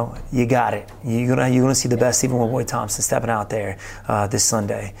 You know, you got it. You're gonna see the best Stephen Wonderboy Thompson stepping out there this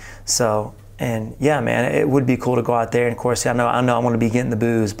Sunday. So, and yeah, man, it would be cool to go out there. And of course, I know I'm going to be getting the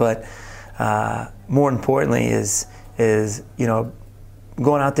booze, but more importantly is you know,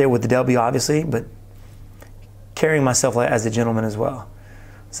 going out there with the W, obviously, but carrying myself as a gentleman as well.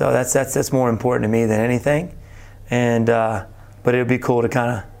 So that's more important to me than anything. And but it would be cool to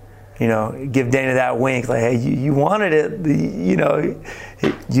kind of, you know, give Dana that wink, like, hey, you wanted it, you know,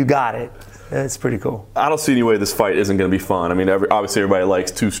 you got it. It's pretty cool. I don't see any way this fight isn't going to be fun. I mean, obviously everybody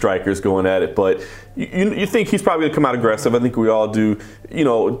likes two strikers going at it, but you think he's probably going to come out aggressive. I think we all do.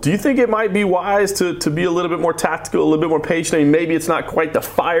 Do you think it might be wise to be a little bit more tactical, a little bit more patient? I mean, maybe it's not quite the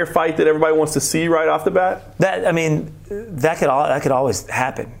firefight that everybody wants to see right off the bat? That could always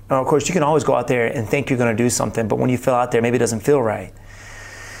happen. Of course, you can always go out there and think you're going to do something, but when you feel out there, maybe it doesn't feel right.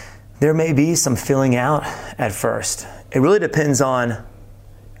 There may be some feeling out at first. It really depends on,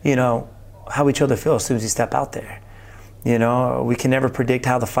 how each other feel as soon as you step out there. We can never predict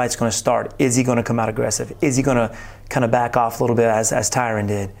how the fight's going to start. Is he going to come out aggressive? Is he going to kind of back off a little bit as Tyron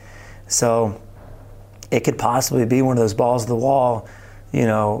did? So it could possibly be one of those balls to the wall,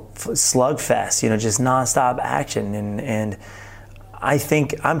 slugfest, just nonstop action. And I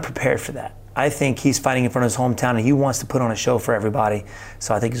think I'm prepared for that. I think he's fighting in front of his hometown, and he wants to put on a show for everybody.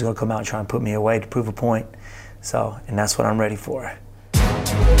 So I think he's going to come out and try and put me away to prove a point. And that's what I'm ready for.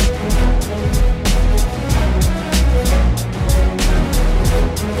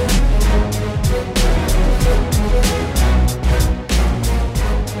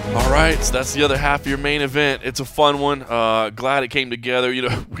 All right, so that's the other half of your main event. It's a fun one. Glad it came together. We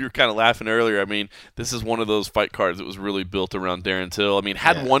were kind of laughing earlier. I mean, this is one of those fight cards that was really built around Darren Till. I mean,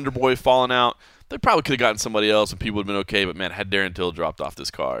 had Wonderboy fallen out, they probably could have gotten somebody else and people would have been okay. But, man, had Darren Till dropped off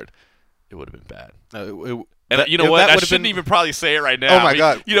this card, it would have been bad. And you know what? I shouldn't even probably say it right now. Oh my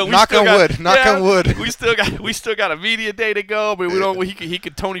God! Knock on wood. Knock on wood. We still got a media day to go. But we don't. He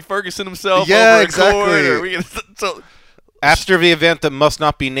could Tony Ferguson himself. Yeah, over exactly. After the event that must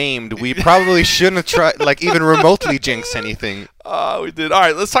not be named, we probably shouldn't have tried, even remotely jinx anything. We did. All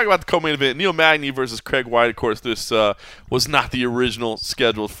right, let's talk about the co-main event. Neil Magny versus Craig White. Of course, this was not the original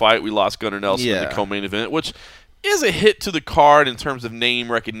scheduled fight. We lost Gunnar Nelson in the co-main event, which is a hit to the card in terms of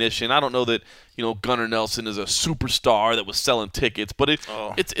name recognition. I don't know that Gunnar Nelson is a superstar that was selling tickets, but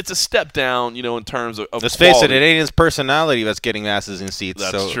it's a step down, in terms of Let's quality. face it ain't his personality that's getting asses in seats.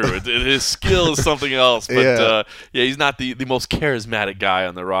 That's true. His skill is something else, but he's not the most charismatic guy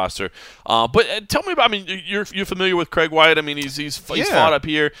on the roster. But tell me about. I mean, you're familiar with Craig White. I mean, he's fought up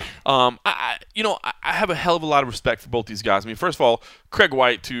here. I have a hell of a lot of respect for both these guys. I mean, first of all, Craig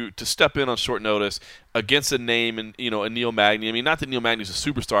White to step in on short notice against a name and a Neil Magny. I mean, not that Neil Magny's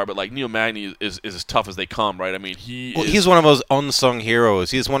a superstar, but Neil Magny is as tough as they come, right? I mean, he's one of those unsung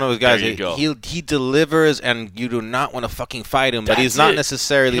heroes. He's one of those guys. He delivers, and you do not want to fucking fight him. But he's not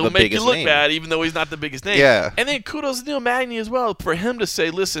necessarily the biggest name. He'll make you look bad, even though he's not the biggest name. Yeah. And then kudos to Neil Magny as well for him to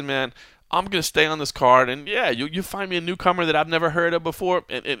say, "Listen, man, I'm going to stay on this card, and you find me a newcomer that I've never heard of before."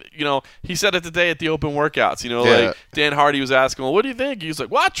 And he said it today at the open workouts. Like Dan Hardy was asking, "Well, what do you think?" He was like,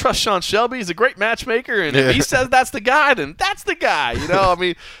 "Well, I trust Sean Shelby. He's a great matchmaker, and if he says that's the guy, then that's the guy." I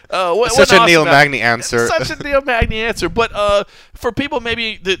mean, such a Neil Magny answer. Such a Neil Magny answer. But for people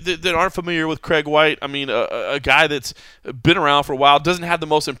maybe that aren't familiar with Craig White, I mean, a guy that's been around for a while, doesn't have the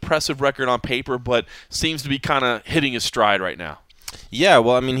most impressive record on paper, but seems to be kind of hitting his stride right now. Yeah,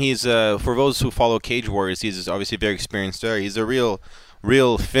 well, I mean, he's for those who follow Cage Warriors, he's obviously very experienced there. He's a real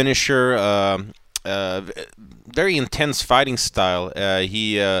finisher, very intense fighting style.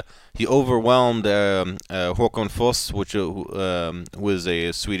 He overwhelmed Håkon Foss, who is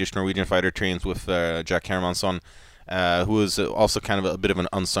a Swedish-Norwegian fighter, trains with Jack Hermansson, who is also kind of a bit of an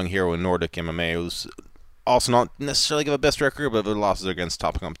unsung hero in Nordic MMA, who's also not necessarily got the best record, but the losses are against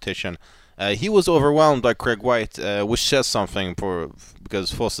top competition. He was overwhelmed by Craig White, which says something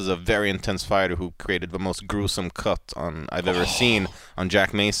because Foss is a very intense fighter who created the most gruesome cut I've ever seen on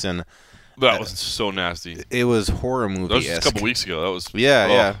Jack Mason. That was so nasty. It was horror movie-esque. That was just a couple weeks ago. That was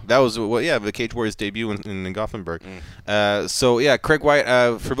That was the Cage Warriors debut in Gothenburg. Craig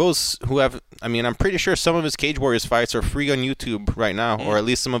White. For those who have, I mean, I'm pretty sure some of his Cage Warriors fights are free on YouTube right now, or at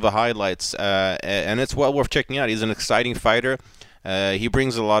least some of the highlights, and it's well worth checking out. He's an exciting fighter. He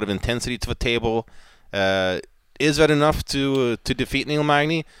brings a lot of intensity to the table. Is that enough to defeat Neil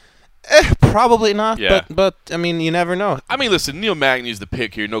Magny? Probably not. Yeah. But I mean, you never know. I mean, listen, Neil Magny's the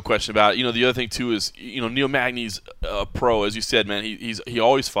pick here, no question about it. The other thing too is Neil Magny's a pro, as you said, man. He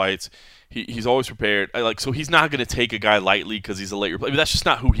always fights. He's always prepared. So he's not going to take a guy lightly because he's a late replacement. That's just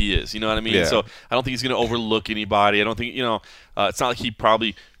not who he is. You know what I mean? Yeah. So I don't think he's going to overlook anybody. I don't think it's not like he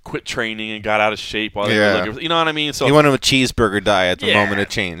probably quit training and got out of shape while they were looking. You know what I mean? So he went on a cheeseburger diet the moment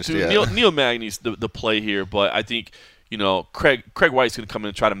it changed. Neil Magny's the play here, but I think Craig White's going to come in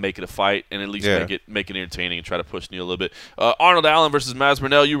and try to make it a fight and at least make it entertaining and try to push Neal a little bit. Arnold Allen versus Maz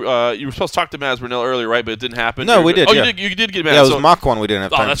Burnell. You were supposed to talk to Maz Burnell earlier, right? But it didn't happen. No, we did. Oh, you did get Maz. Yeah, it was Mach 1 we didn't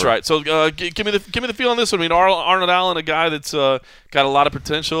have time that's for. right. So give me the feel on this one. I mean, Arnold Allen, a guy that's got a lot of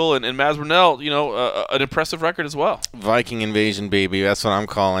potential, and Maz Burnell, an impressive record as well. Viking invasion, baby. That's what I'm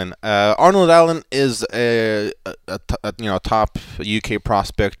calling. Arnold Allen is a top UK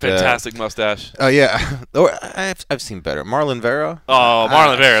prospect. Fantastic mustache. Oh yeah, I've seen better. Marlon Vera. Oh,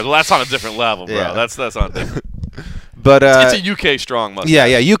 Marlon Vera. Well, that's on a different level, bro. Yeah. That's on different. But it's a UK strong mustache.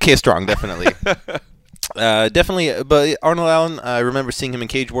 Yeah, UK strong, definitely. Definitely. But Arnold Allen, I remember seeing him in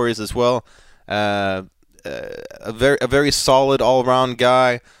Cage Warriors as well. A very solid all around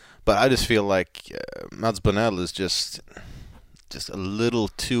guy. But I just feel like Maz Burnell is just a little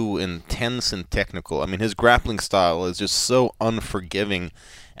too intense and technical. I mean, his grappling style is just so unforgiving,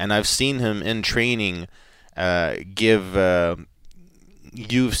 and I've seen him in training give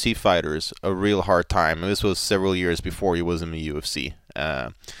UFC fighters a real hard time. And this was several years before he was in the UFC.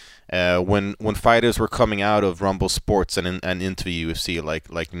 When fighters were coming out of Rumble Sports and into the UFC, like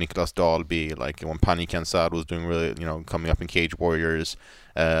Niklas Dalby, like when Pani Kansad was doing really, coming up in Cage Warriors,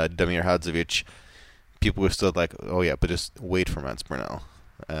 Damir Hadzovic, people were still like, oh yeah, but just wait for Maz Burnell.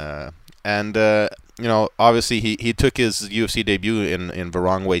 Obviously he took his UFC debut in the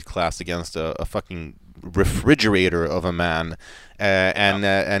wrong weight class against a fucking refrigerator of a man,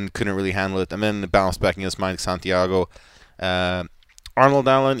 and couldn't really handle it, and then bounced back against Mike Santiago. Arnold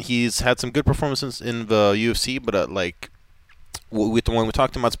Allen, he's had some good performances in the UFC, but when we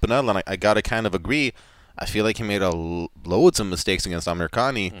talked to Maz Burnell, and I gotta kind of agree, I feel like he made loads of mistakes against Amir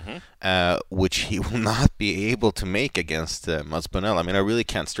Khani, which he will not be able to make against Maz Burnell. I mean, I really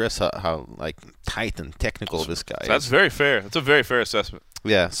can't stress how tight and technical this guy is. That's very fair. That's a very fair assessment.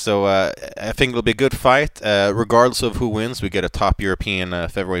 Yeah, so I think it'll be a good fight. Regardless of who wins, we get a top European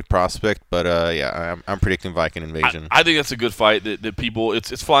featherweight prospect. But I'm predicting Viking invasion. I think that's a good fight. That people,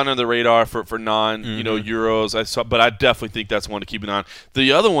 it's flying under the radar for non Euros. But I definitely think that's one to keep an eye on.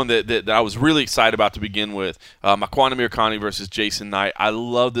 The other one that I was really excited about to begin with, Makwan Amirkhani versus Jason Knight. I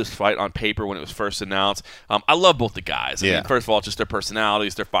love this fight on paper when it was first announced. I love both the guys. I mean, first of all, just their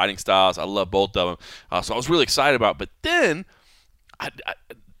personalities, their fighting styles. I love both of them. So I was really excited about it. But then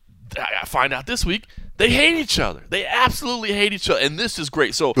I find out this week they hate each other. They absolutely hate each other, and this is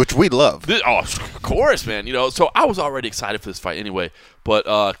great. So, which we love. Of course, man. So I was already excited for this fight anyway.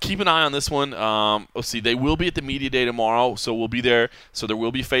 But keep an eye on this one. Let's see. They will be at the media day tomorrow, so we'll be there. So there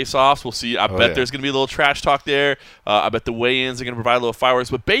will be face-offs. We'll see. I bet there's going to be a little trash talk there. I bet the weigh-ins are going to provide a little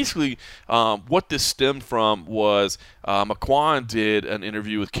fireworks. But basically, what this stemmed from was Makwan did an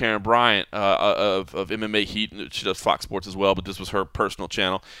interview with Karen Bryant of MMA Heat. She does Fox Sports as well, but this was her personal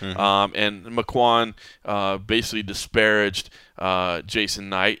channel. And Makwan basically disparaged Jason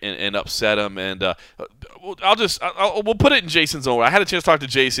Knight and upset him, and we'll put it in Jason's own way. I had a chance to talk to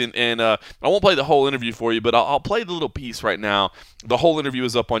Jason, and I won't play the whole interview for you, but I'll play the little piece right now. The whole interview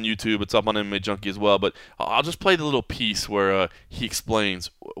is up on YouTube. It's up on MMA Junkie as well, but I'll just play the little piece where he explains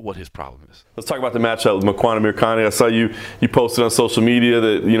what his problem is. Let's talk about the matchup with Makwan Amirkhani. I saw you posted on social media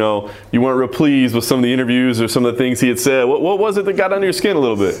that you weren't real pleased with some of the interviews or some of the things he had said. What was it that got under your skin a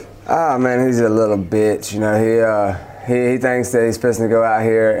little bit? Ah, man, he's a little bitch. He thinks that he's supposed to go out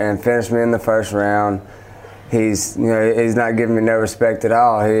here and finish me in the first round. He's not giving me no respect at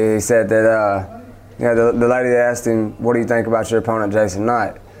all. He said that the lady asked him, "What do you think about your opponent, Jason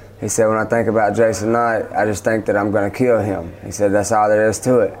Knight?" He said, "When I think about Jason Knight, I just think that I'm going to kill him." He said, "That's all there is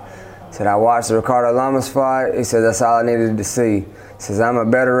to it." He said, "I watched the Ricardo Lamas fight." He said, "That's all I needed to see." He says, "I'm a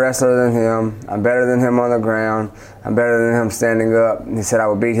better wrestler than him. I'm better than him on the ground. I'm better than him standing up." And he said, "I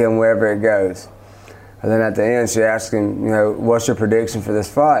will beat him wherever it goes." And then at the end, she asked him, "What's your prediction for this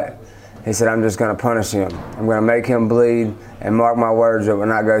fight?" He said, "I'm just going to punish him. I'm going to make him bleed, and mark my words, it will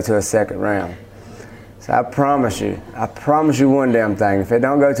not go to a second round." So I promise you one damn thing. If it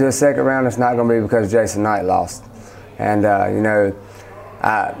don't go to a second round, it's not going to be because Jason Knight lost. And,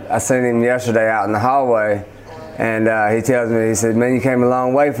 I seen him yesterday out in the hallway, and he tells me, he said, "Man, you came a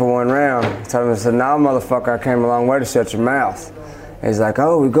long way for one round." I told him, I said, "No, motherfucker, I came a long way to shut your mouth." He's like,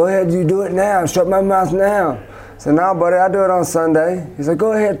 "Oh, go ahead, you do it now. Shut my mouth now." I said, "No, buddy, I'll do it on Sunday." He's like,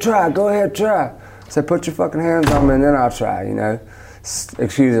 "Go ahead, try. I said, "Put your fucking hands on me and then I'll try,"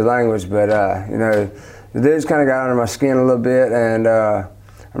 Excuse the language, but, the dude's kind of got under my skin a little bit, and I'm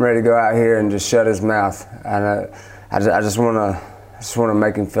ready to go out here and just shut his mouth. And I just want to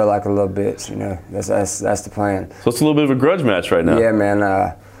make him feel like a little bitch, That's the plan. So it's a little bit of a grudge match right now. Yeah, man.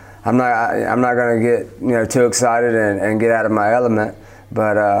 I'm not going to get too excited and get out of my element,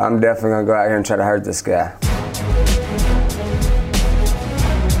 but I'm definitely going to go out here and try to hurt this guy.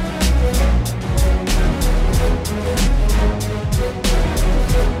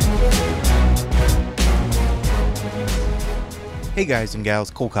 Hey guys and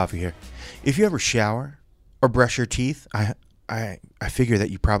gals, Cold Coffee here. If you ever shower or brush your teeth, I figure that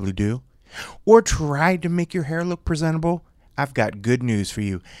you probably do, or try to make your hair look presentable, I've got good news for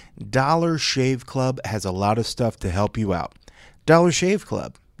you. Dollar Shave Club has a lot of stuff to help you out. Dollar Shave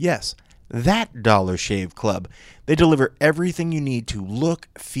Club, yes, that Dollar Shave Club. They deliver everything you need to look,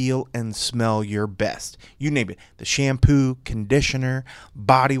 feel, and smell your best. You name it. The shampoo, conditioner,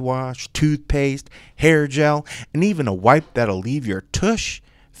 body wash, toothpaste, hair gel, and even a wipe that'll leave your tush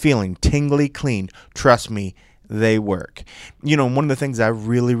feeling tingly clean. Trust me, they work. You know, one of the things I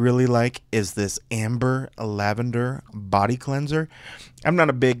really, really like is this Amber Lavender Body Cleanser. I'm not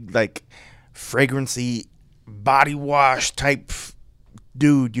a big, fragrancy body wash type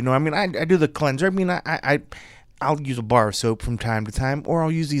dude, you know. I mean, I do the cleanser. I mean, I'll use a bar of soap from time to time, or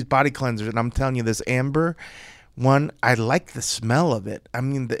I'll use these body cleansers. And I'm telling you, this Amber one, I like the smell of it. I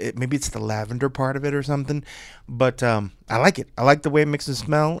mean, maybe it's the lavender part of it or something, but I like it. I like the way it makes it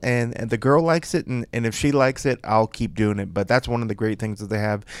smell, and the girl likes it, and if she likes it, I'll keep doing it. But that's one of the great things that they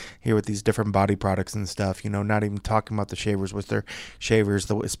have here with these different body products and stuff. You know, not even talking about the shavers with their shavers,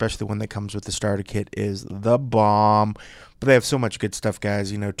 especially when that comes with the starter kit, is the bomb. But they have so much good stuff,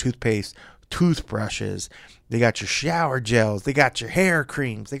 guys. You know, toothpaste, toothbrushes, they got your shower gels, they got your hair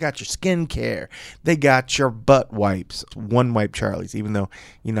creams, they got your skincare, they got your butt wipes. One wipe Charlie's, even though,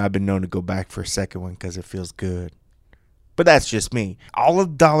 you know, I've been known to go back for a second one because it feels good. But that's just me. All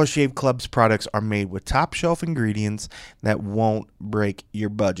of Dollar Shave Club's products are made with top shelf ingredients that won't break your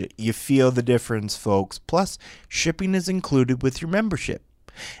budget. You feel the difference, folks. Plus, shipping is included with your membership.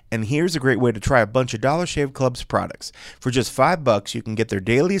 And here's a great way to try a bunch of Dollar Shave Club's products. For just $5, you can get their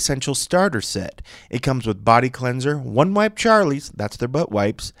Daily Essentials Starter Set. It comes with body cleanser, one wipe Charlie's, that's their butt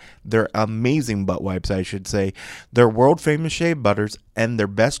wipes, their amazing butt wipes, I should say, their world-famous shave butters, and their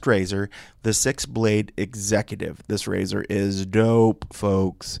best razor, the 6-blade Executive. This razor is dope,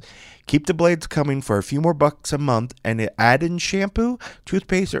 folks. Keep the blades coming for a few more bucks a month, and add in shampoo,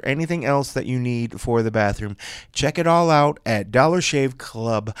 toothpaste, or anything else that you need for the bathroom. Check it all out at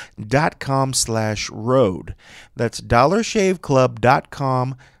dollarshaveclub.com/road. That's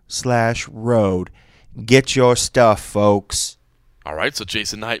dollarshaveclub.com/road. Get your stuff, folks. All right, so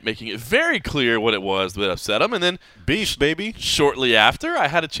Jason Knight making it very clear what it was that upset him. And then Beef, baby. shortly after, I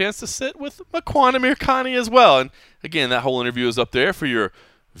had a chance to sit with Makwan Amirkhani as well. And again, that whole interview is up there for your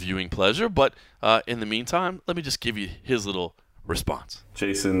viewing pleasure. But in the meantime, let me just give you his little response.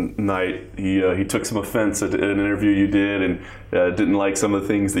 Jason Knight, he took some offense at an interview you did and didn't like some of the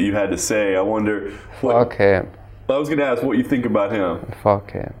things that you had to say. I wonder Fuck him. I was going to ask what you think about him.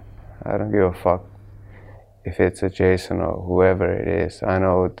 Fuck him. I don't give a fuck if it's a Jason or whoever it is. I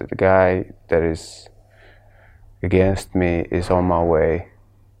know that the guy that is against me is on my way,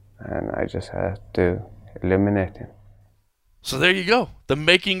 and I just have to eliminate him. So there you go. The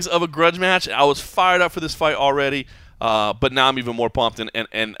makings of a grudge match. I was fired up for this fight already, but now I'm even more pumped. And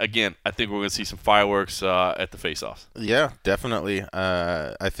again, I think we're going to see some fireworks at the face-offs. Yeah, definitely.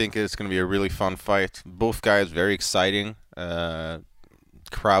 I think it's going to be a really fun fight. Both guys very exciting,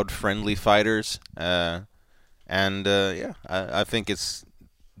 crowd-friendly fighters. I think it's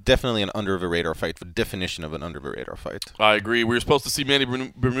definitely an under-the-radar fight, the definition of an under-the-radar fight. I agree. We were supposed to see Manny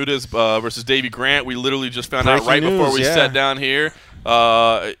Bermudez versus Davey Grant. We literally just found out right Breaking before news, we yeah. sat down here.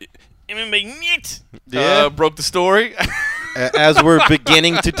 MMA broke the story. As we're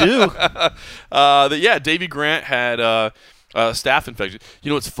beginning to do. Davey Grant had staph infection.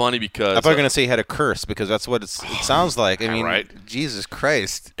 You know, it's funny because I thought you were going to say he had a curse, because that's what it sounds like. I mean, right? Jesus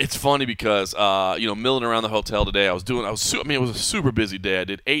Christ. It's funny because milling around the hotel today, it was a super busy day. I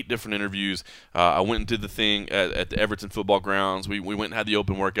did 8 different interviews. I went and did the thing at the Everton football grounds. We went and had the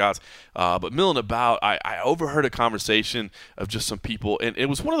open workouts. But milling about, I overheard a conversation of just some people, and it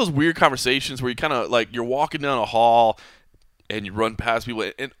was one of those weird conversations where you kind of you're walking down a hall and you run past people,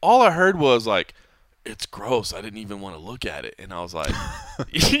 and all I heard was it's gross. I didn't even want to look at it. And I was like,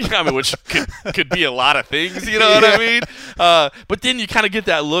 which could be a lot of things, you know what I mean? But then you kind of get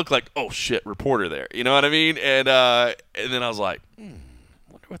that look oh, shit, reporter there. You know what I mean? And then I was like,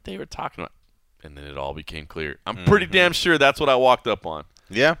 wonder what they were talking about. And then it all became clear. I'm pretty damn sure that's what I walked up on.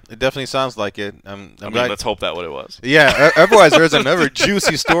 Yeah, it definitely sounds like it. Let's hope that's what it was. Yeah, otherwise there's another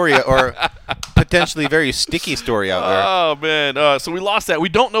juicy story or potentially very sticky story out there. Oh, man. So we lost that. We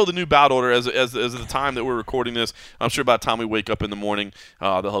don't know the new bout order as the time that we're recording this. I'm sure by the time we wake up in the morning,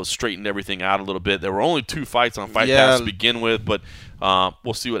 they'll have straightened everything out a little bit. There were only 2 fights on Fight Pass to begin with, but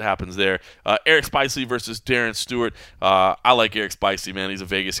we'll see what happens there. Eric Spicely versus Darren Stewart. I like Eric Spicely, man. He's a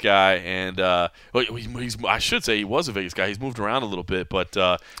Vegas guy, and I should say he was a Vegas guy. He's moved around a little bit, but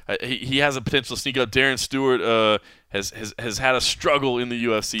he has a potential to sneak up. Darren Stewart has had a struggle in the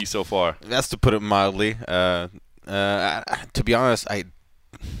UFC so far. That's to put it mildly. To be honest, I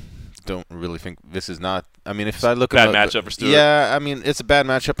don't really think this is not. I mean, if I look bad at matchup for Stewart. Yeah, I mean, it's a bad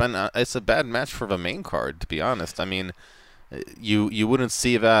matchup, and it's a bad match for the main card. To be honest, I mean, you wouldn't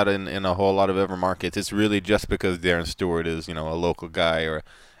see that in a whole lot of other markets. It's really just because Darren Stewart is a local guy, or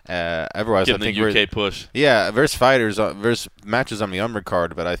otherwise Give I think the UK push. Yeah, there's matches on the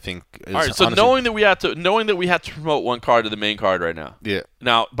undercard, but I think. All right, so honestly, knowing that we have to promote one card to the main card right now. Yeah.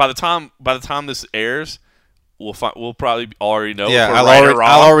 Now, by the time this airs, we'll probably already know. Yeah, if we're right or wrong.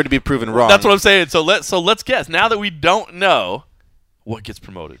 I'll already be proven wrong. That's what I'm saying. So let's guess. Now that we don't know, what gets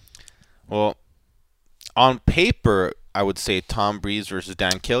promoted? Well, on paper, I would say Tom Breeze versus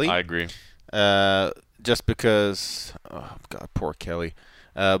Dan Kelly. I agree. Just because, oh God, poor Kelly.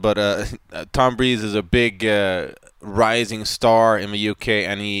 But Tom Breeze is a big rising star in the UK,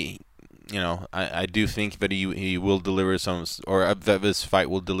 and I do think that he will deliver that this fight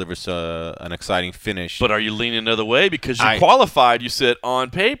will deliver an exciting finish. But are you leaning another way because you qualified? You said on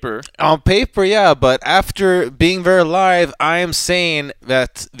paper. On paper, yeah, but after being there live, I am saying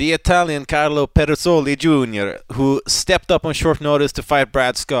that the Italian Carlo Pedersoli Jr., who stepped up on short notice to fight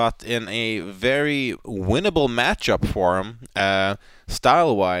Brad Scott in a very winnable matchup for him,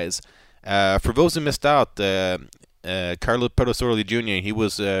 style-wise. For those who missed out, Carlo Pedersoli Jr., he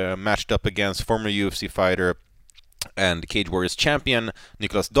was matched up against former UFC fighter and Cage Warriors champion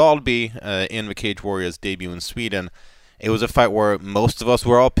Nicholas Dalby in the Cage Warriors debut in Sweden. It was a fight where most of us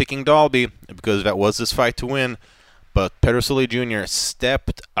were all picking Dalby because that was his fight to win, but Pedersoli Jr.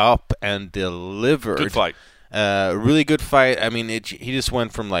 stepped up and delivered. Good fight. Really good fight. I mean, he just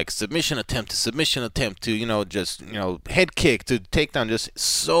went from like submission attempt to just head kick to takedown. Just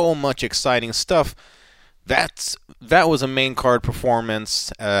so much exciting stuff. That was a main card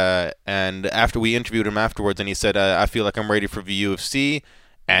performance, and after we interviewed him afterwards, and he said, "I feel like I'm ready for the UFC,"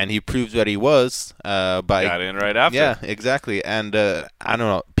 and he proved that he was. Got in right after. Yeah, exactly. And I don't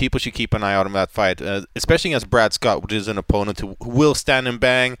know, people should keep an eye out on that fight, especially against Brad Scott, which is an opponent who will stand and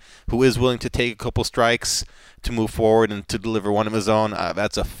bang, who is willing to take a couple strikes to move forward and to deliver one of his own.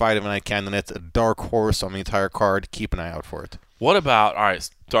 That's a fight of an eye candidate, a dark horse on the entire card. Keep an eye out for it. What about, all right,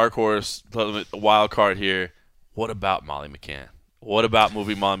 dark horse, wild card here. What about Molly McCann? What about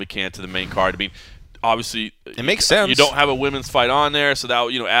moving Molly McCann to the main card? I mean, obviously, it makes sense. You don't have a women's fight on there, so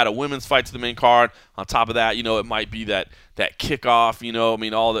that add a women's fight to the main card. On top of that, it might be that kickoff. I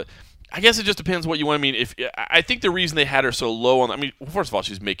mean, all the. I guess it just depends what you want. I mean, I think the reason they had her so low on. I mean, first of all,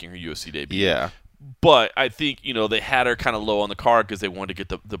 she's making her UFC debut. Yeah. But I think, they had her kind of low on the card because they wanted to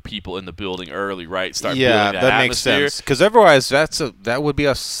get the people in the building early, right? Start building that atmosphere. Makes sense. Because otherwise, that would be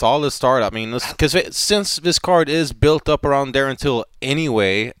a solid start. I mean, because since this card is built up around Darren Till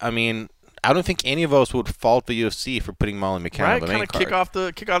anyway, I mean, I don't think any of us would fault the UFC for putting Molly McCann on the main card. Kick off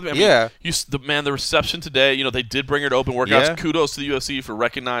the. I mean, yeah. The reception today. They did bring her to open workouts. Yeah. Kudos to the UFC for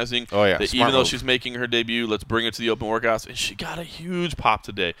recognizing that even though she's making her debut, let's bring her to the open workouts. And she got a huge pop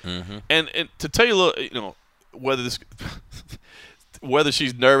today. Mm-hmm. And to tell you a little, whether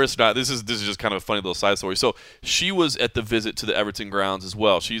she's nervous or not, this is just kind of a funny little side story. So she was at the visit to the Everton grounds as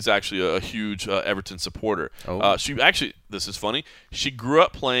well. She's actually a huge Everton supporter. Oh. This is funny. She grew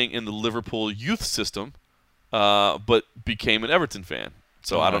up playing in the Liverpool youth system, but became an Everton fan.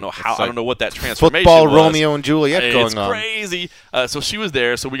 So I don't know how. I don't know what that transformation football was. Romeo and Juliet going on. It's crazy. So she was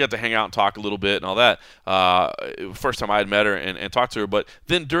there, so we got to hang out and talk a little bit and all that. First time I had met her and talked to her. But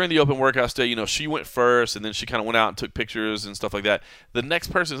then during the open workout day, she went first, and then she kind of went out and took pictures and stuff like that. The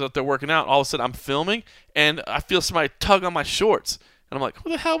next person is out there working out. All of a sudden, I'm filming, and I feel somebody tug on my shorts. And I'm like, who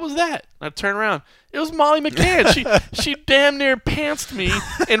the hell was that? And I turn around. It was Molly McCann. She damn near pantsed me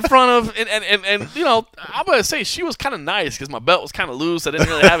in front of and I'm gonna say she was kind of nice because my belt was kind of loose. I didn't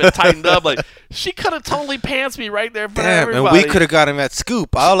really have it tightened up. Like she could have totally pantsed me right there in front of everybody. And we could have gotten that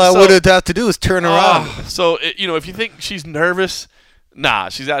scoop. All I would have had to do is turn around. So if you think she's nervous. Nah,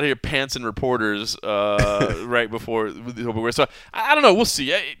 she's out here pantsing reporters right before. So I don't know. We'll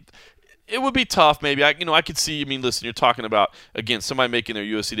see. It would be tough, maybe. I could see. I mean, listen, you're talking about again somebody making their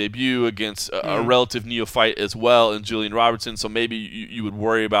UFC debut against a relative neophyte as well, in Julian Robertson. So maybe you would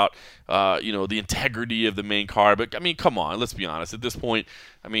worry about the integrity of the main card. But I mean, come on, let's be honest. At this point,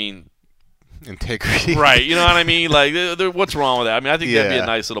 I mean, integrity, right? You know what I mean? Like, what's wrong with that? I mean, I think that'd be a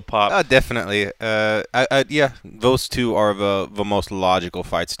nice little pop. Definitely. Those two are the most logical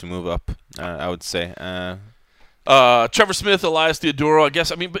fights to move up. I would say. Trevor Smith, Elias Theodorou, I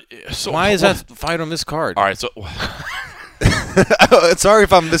guess. I mean, but why is that fight on this card? All right, so Sorry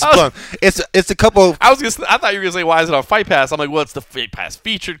if I'm this blunt. It's a couple. I thought you were gonna say, why is it on Fight Pass? I'm like, well, it's the Fight Pass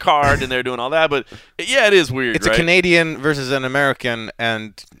featured card, and they're doing all that. But yeah, it is weird. It's right? a Canadian versus an American,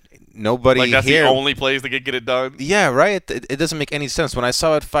 and nobody like that's here. the only place they could get it done. Yeah, right. It doesn't make any sense. When I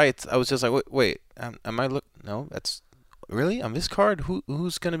saw it fight, I was just like, wait, am I No, that's. Really? On this card,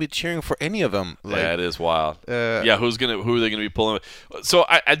 who's going to be cheering for any of them? Like, yeah, it is wild. Who are they going to be pulling? So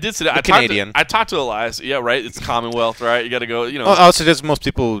I did say that. I talked to Elias. Yeah, right. It's Commonwealth, right? You got to go. I would suggest most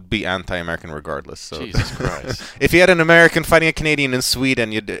people would be anti-American regardless. So. Jesus Christ! If you had an American fighting a Canadian in Sweden,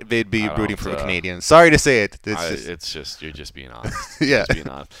 they'd be rooting for the Canadian. Sorry to say it. It's just you're just being honest. Yeah. Just being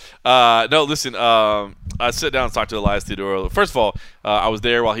honest. No, listen. I sat down and talked to Elias Theodoro. First of all, I was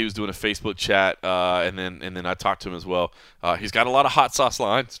there while he was doing a Facebook chat, and then I talked to him as well. He's got a lot of hot sauce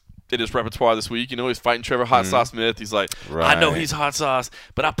lines in his repertoire this week. He's fighting Trevor Hot Sauce Smith. He's like, I know he's hot sauce,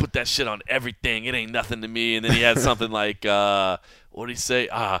 but I put that shit on everything. It ain't nothing to me. And then he had something like, what did he say?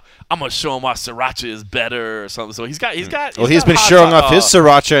 I'm gonna show him why Sriracha is better or something. So he's got. Well, he's been showing off his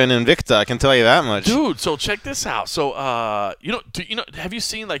Sriracha in Invicta. I can tell you that much, dude. So check this out. So have you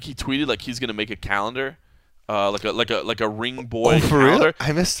seen he tweeted he's gonna make a calendar? Like a ring boy calendar. Real?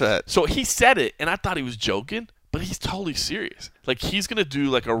 I missed that. So he said it, and I thought he was joking. But he's totally serious. He's gonna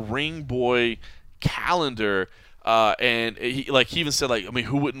do a ring boy calendar, and he even said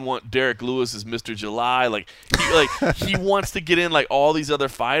who wouldn't want Derek Lewis as Mr. July? He wants to get in all these other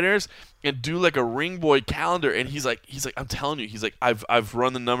fighters and do a ring boy calendar. And he's like I'm telling you, I've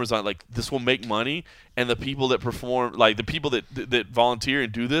run the numbers on it. This will make money, and the people that perform, the people that volunteer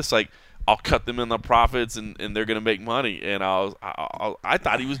and do this, I'll cut them in the profits, and they're going to make money. And I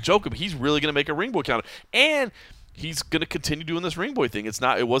thought he was joking, but he's really going to make a ring boy calendar. And he's going to continue doing this ring boy thing.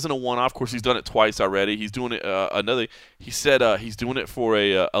 It wasn't a one-off. Of course, he's done it twice already. He's doing it another. He said he's doing it for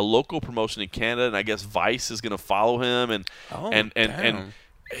a local promotion in Canada, and I guess Vice is going to follow him. And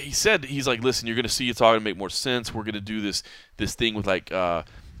he said, he's like, listen, you're going to see it's all going to make more sense. We're going to do this thing with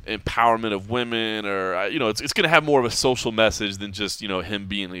empowerment of women, or it's going to have more of a social message than just him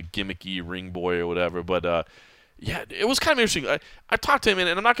being a gimmicky ring boy or whatever. But yeah, it was kind of interesting. I talked to him, and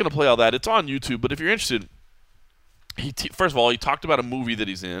I'm not going to play all that. It's on YouTube, but if you're interested, first of all, he talked about a movie that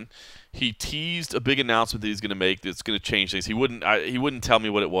he's in. He teased a big announcement that he's going to make that's going to change things. He wouldn't tell me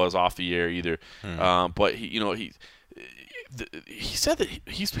what it was off the air either. But he said that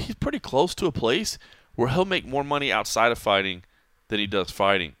he's pretty close to a place where he'll make more money outside of fighting than he does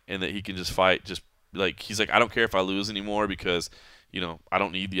fighting, and that he can just fight. He's like, I don't care if I lose anymore because I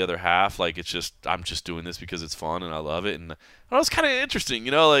don't need the other half. It's just, I'm just doing this because it's fun and I love it. And that was kind of interesting,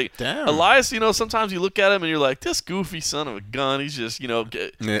 Damn. Elias, sometimes you look at him and you're like, this goofy son of a gun. He's just,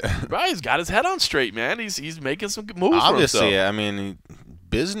 right, he's got his head on straight, man. He's making some good moves Obviously, for himself. I mean,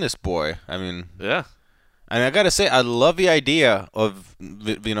 business boy. I mean, yeah. And I gotta say, I love the idea of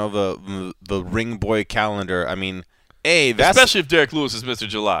the ring boy calendar. I mean, especially if Derek Lewis is Mr.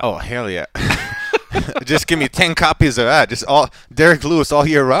 July. Oh, hell yeah. Just give me 10 copies of that. Just all Derek Lewis all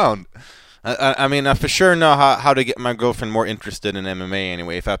year round. I mean, I for sure know how to get my girlfriend more interested in MMA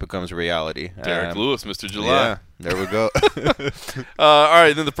anyway, if that becomes a reality. Derek Lewis, Mr. July. Yeah, there we go. All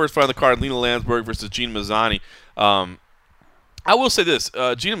right, then the first fight on the card, Lena Landsberg versus Gina Mazzani. I will say this.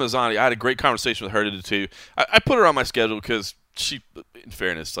 Gina Mazzani, I had a great conversation with her today, too. I put her on my schedule because she, in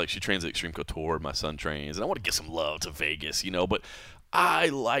fairness, she trains at Extreme Couture, my son trains, and I want to get some love to Vegas, but I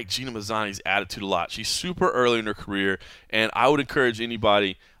like Gina Mazzani's attitude a lot. She's super early in her career, and I would encourage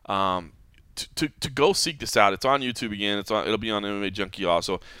anybody to go seek this out. It's on YouTube again. It'll be on MMA Junkie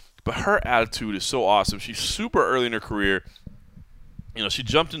also. But her attitude is so awesome. She's super early in her career. She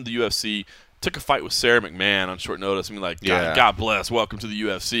jumped into the UFC, took a fight with Sarah McMahon on short notice. I mean, God bless, welcome to the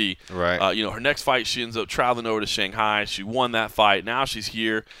UFC. Right. Her next fight, she ends up traveling over to Shanghai. She won that fight. Now she's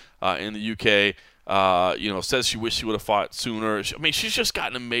here in the UK. Says she wished she would have fought sooner. She's just got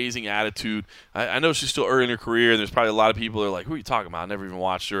an amazing attitude. I know she's still early in her career, and there's probably a lot of people that are like, who are you talking about? I never even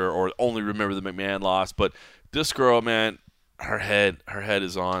watched her or only remember the McMahon loss. But this girl, man, her head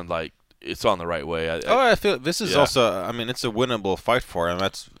is on, it's on the right way. I feel this is also, it's a winnable fight for him.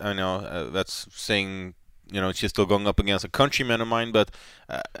 That's saying, she's still going up against a countryman of mine, but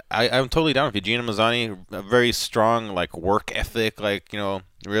I'm totally down with you. Gina Mazzani, a very strong, work ethic,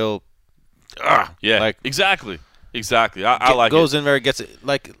 real... yeah, exactly. I like goes it. in there, gets it,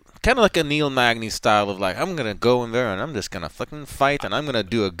 kind of like a Neil Magny style of I'm gonna go in there and I'm just gonna fucking fight and I'm gonna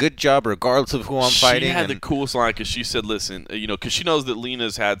do a good job regardless of who I'm fighting. She had the coolest line because she said, "Listen, because she knows that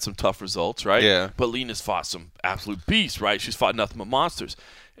Lena's had some tough results, right? Yeah. But Lena's fought some absolute beasts, right? She's fought nothing but monsters."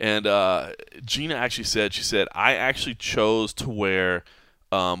 And Gina actually said, "I actually chose to wear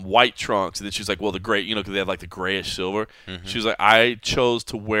white trunks, and then she's like, well, the gray, because they have like the grayish silver. She was like, I chose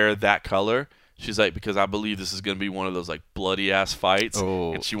to wear that color. She's like, because I believe this is going to be one of those like bloody ass fights,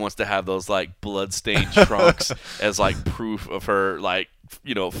 and she wants to have those like blood-stained trunks as like proof of her like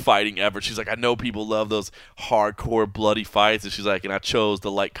fighting effort. She's like, I know people love those hardcore bloody fights, and she's like, and I chose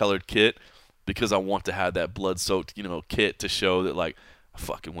the light-colored kit because I want to have that blood-soaked kit to show that like I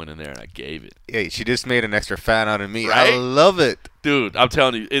fucking went in there and I gave it. Hey, she just made an extra fan out of me. Right? I love it, dude. I'm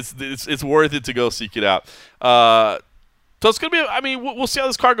telling you, it's worth it to go seek it out. So it's gonna be. I mean, we'll see how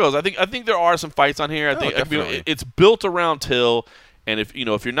this card goes. I think there are some fights on here. I think it's built around Till, and if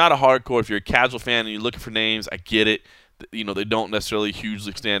you're not a hardcore, if you're a casual fan and you're looking for names, I get it. They don't necessarily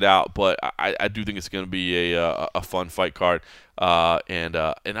hugely stand out, but I do think it's gonna be a fun fight card. And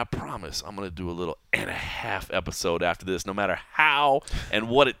I promise I'm gonna do a little and a half episode after this, no matter how and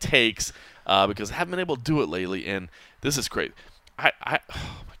what it takes, because I haven't been able to do it lately, and this is great.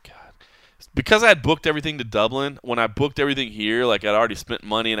 Because I had booked everything to Dublin, when I booked everything here, like I'd already spent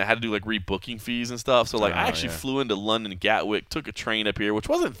money and I had to do like rebooking fees and stuff. So like I actually flew into London Gatwick, took a train up here, which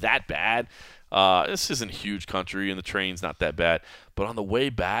wasn't that bad. This isn't a huge country and the train's not that bad. But on the way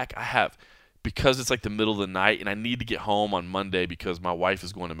back, because it's like the middle of the night and I need to get home on Monday because my wife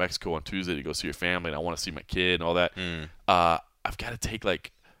is going to Mexico on Tuesday to go see her family and I want to see my kid and all that. I've got to take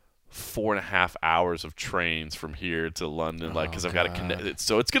like 4.5 hours of trains from here to London, because I've got to connect it.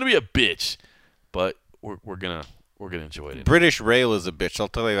 So it's gonna be a bitch, but we're gonna enjoy it. British Rail is a bitch. I'll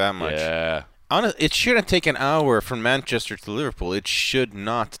tell you that much. Yeah. It shouldn't take an hour from Manchester to Liverpool. It should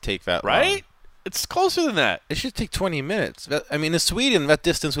not take that long. Right? It's closer than that. It should take 20 minutes. I mean, in Sweden, that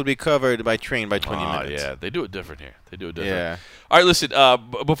distance would be covered by train by 20 minutes. Yeah, they do it different here. Yeah. All right, listen.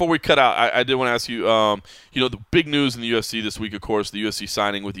 Before we cut out, I did want to ask you. The big news in the UFC this week, of course, the UFC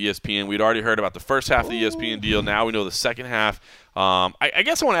signing with ESPN. We'd already heard about the first half of the ESPN deal. Now we know the second half. I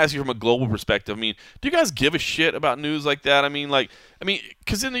guess I want to ask you from a global perspective. I mean, do you guys give a shit about news like that? I mean,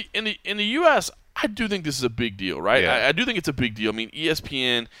 because in the US, I do think this is a big deal, right? Yeah. I do think it's a big deal. I mean,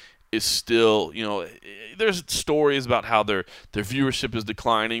 ESPN is still, there's stories about how their viewership is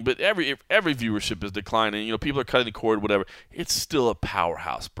declining, but every viewership is declining. People are cutting the cord, whatever. It's still a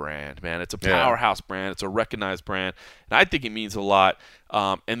powerhouse brand, man. It's a powerhouse brand. It's a recognized brand, and I think it means a lot.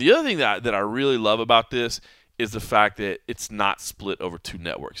 And the other thing that I really love about this is the fact that it's not split over two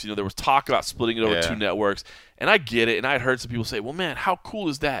networks. There was talk about splitting it over two networks, and I get it. And I had heard some people say, well, man, how cool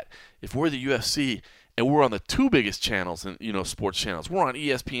is that if we're the UFC and we're on the two biggest channels and sports channels. We're on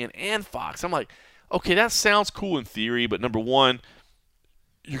ESPN and Fox. I'm like, okay, that sounds cool in theory, but number one,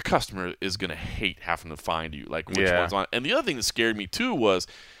 your customer is gonna hate having to find you like which one's on. And the other thing that scared me too was,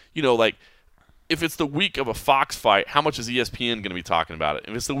 like if it's the week of a Fox fight, how much is ESPN gonna be talking about it?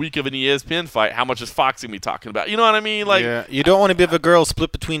 If it's the week of an ESPN fight, how much is Fox gonna be talking about it? You know what I mean? Like, you don't want to be a girl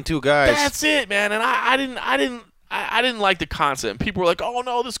split between two guys. That's it, man. And I didn't like the concept. And people were like, oh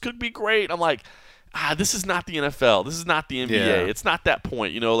no, this could be great. I'm like, this is not the NFL. This is not the NBA. Yeah. It's not that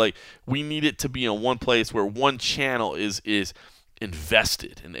point. Like we need it to be in one place where one channel is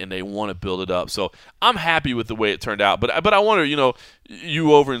invested and they want to build it up. So I'm happy with the way it turned out. But I wonder,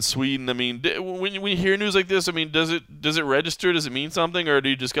 you over in Sweden, I mean, when you hear news like this, I mean, does it register? Does it mean something, or do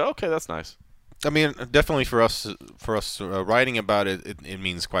you just go, okay, that's nice? I mean, definitely for us writing about it, it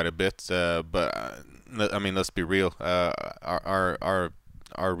means quite a bit. But I mean, let's be real.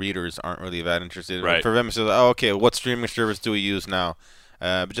 Our readers aren't really that interested. Right. For them, it's just, okay, what streaming service do we use now?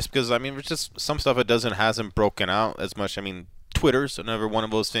 But just because, I mean, it's just some stuff it hasn't broken out as much. I mean, Twitter's another one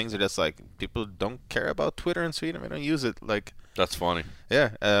of those things. That's like people don't care about Twitter in Sweden. They don't use it. Like, that's funny.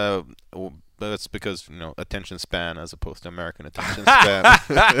 Yeah. But that's because attention span as opposed to American attention span.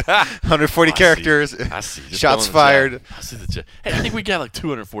 140 characters. I see. Shots fired. I see the chat. Hey, I think we got like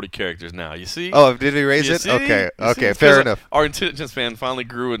 240 characters now. You see? Oh, did we raise it? See? Okay, fair enough. Our attention span finally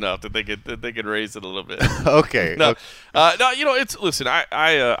grew enough that they could raise it a little bit. Okay. No, it's listen.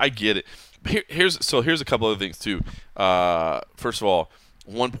 I get it. Here's a couple other things too. First of all,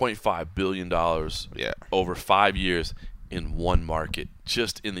 $1.5 billion over 5 years in one market,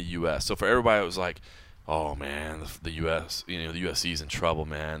 just in the U.S. So for everybody, it was like, oh man, the U.S. The UFC's in trouble,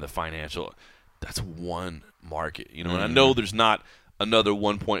 man. The financial, that's one market, And I know there's not another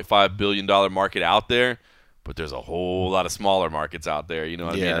 $1.5 billion market out there, but there's a whole lot of smaller markets out there. You know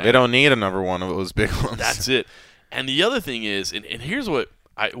what I mean? Yeah, they don't need another one of those big ones. That's it. And the other thing is, and here's what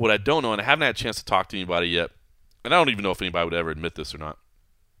I don't know, and I haven't had a chance to talk to anybody yet, and I don't even know if anybody would ever admit this or not.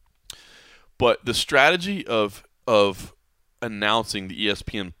 But the strategy of announcing the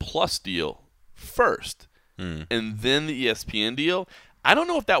ESPN Plus deal first and then the ESPN deal, I don't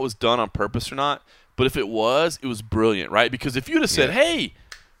know if that was done on purpose or not, But if it was brilliant, right? Because if you'd have said, hey,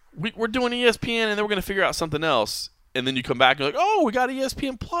 we're doing ESPN and then we're going to figure out something else, and then you come back and you're like, oh, we got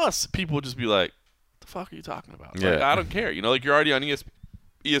ESPN Plus, people would just be like, the fuck are you talking about? Yeah. Like, I don't care. Like, you're already on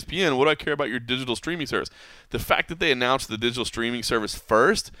ESPN. What do I care about your digital streaming service? The fact that they announced the digital streaming service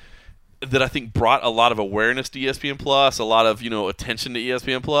first, that I think brought a lot of awareness to ESPN Plus, a lot of attention to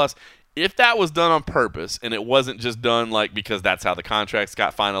ESPN Plus. If that was done on purpose and it wasn't just done like because that's how the contracts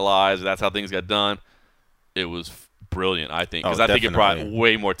got finalized, or that's how things got done, it was brilliant, I think, because I think it brought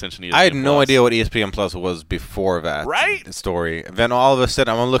way more attention to ESPN I had no Plus. idea what ESPN Plus was before that story. Then all of a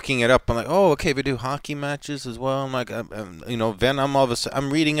sudden, I'm looking it up. I'm like, oh, okay, we do hockey matches as well. I'm like, then I'm all of a sudden,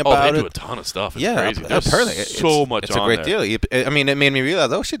 I'm reading about it. They do a ton of stuff. It's crazy. Apparently, so much it's a great deal. I mean, it made me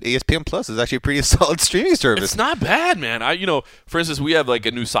realize, oh shit, ESPN Plus is actually a pretty solid streaming service. It's not bad, man. For instance, we have like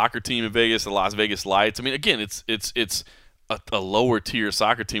a new soccer team in Vegas, the Las Vegas Lights. I mean, again, it's a lower tier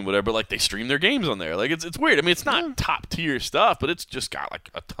soccer team, whatever, but like they stream their games on there. Like it's weird. I mean, it's not top tier stuff, but it's just got like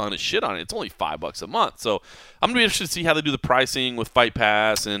a ton of shit on it. It's only $5 a month. So I'm gonna be interested to see how they do the pricing with Fight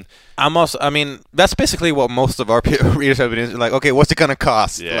Pass. And that's basically what most of our readers have been like. Okay, what's it gonna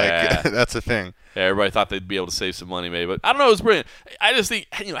cost? Yeah. Like that's the thing. Yeah, everybody thought they'd be able to save some money, maybe, but I don't know. It was brilliant. I just think,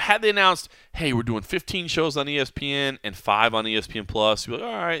 had they announced, hey, we're doing 15 shows on ESPN and 5 on ESPN Plus, you'd be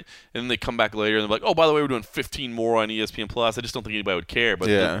like, all right. And then they come back later and they're like, oh, by the way, we're doing 15 more on ESPN Plus. I just don't think anybody would care,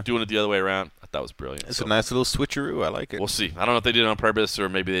 but doing it the other way around, I thought was brilliant. It's a nice little switcheroo. I like it. We'll see. I don't know if they did it on purpose or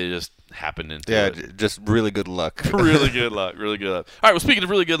maybe they just happened into it. Yeah, just really good luck. Really good luck. Really good luck. All right, well, speaking of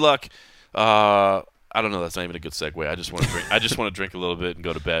really good luck, I don't know. That's not even a good segue. I just want to drink. I just want to drink a little bit and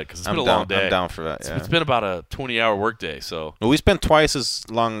go to bed because it's been a long day. I'm down for that. Yeah. It's been about a 20-hour workday. So we spent twice as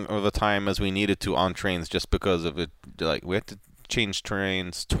long of a time as we needed to on trains just because of it. Like we had to change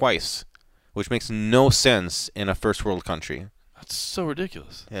trains twice, which makes no sense in a first world country. That's so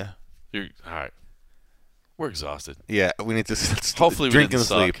ridiculous. Yeah. All right. We're exhausted. Yeah, we need to hopefully drink we and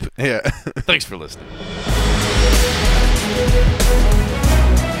didn't sleep. suck. Yeah. Thanks for listening.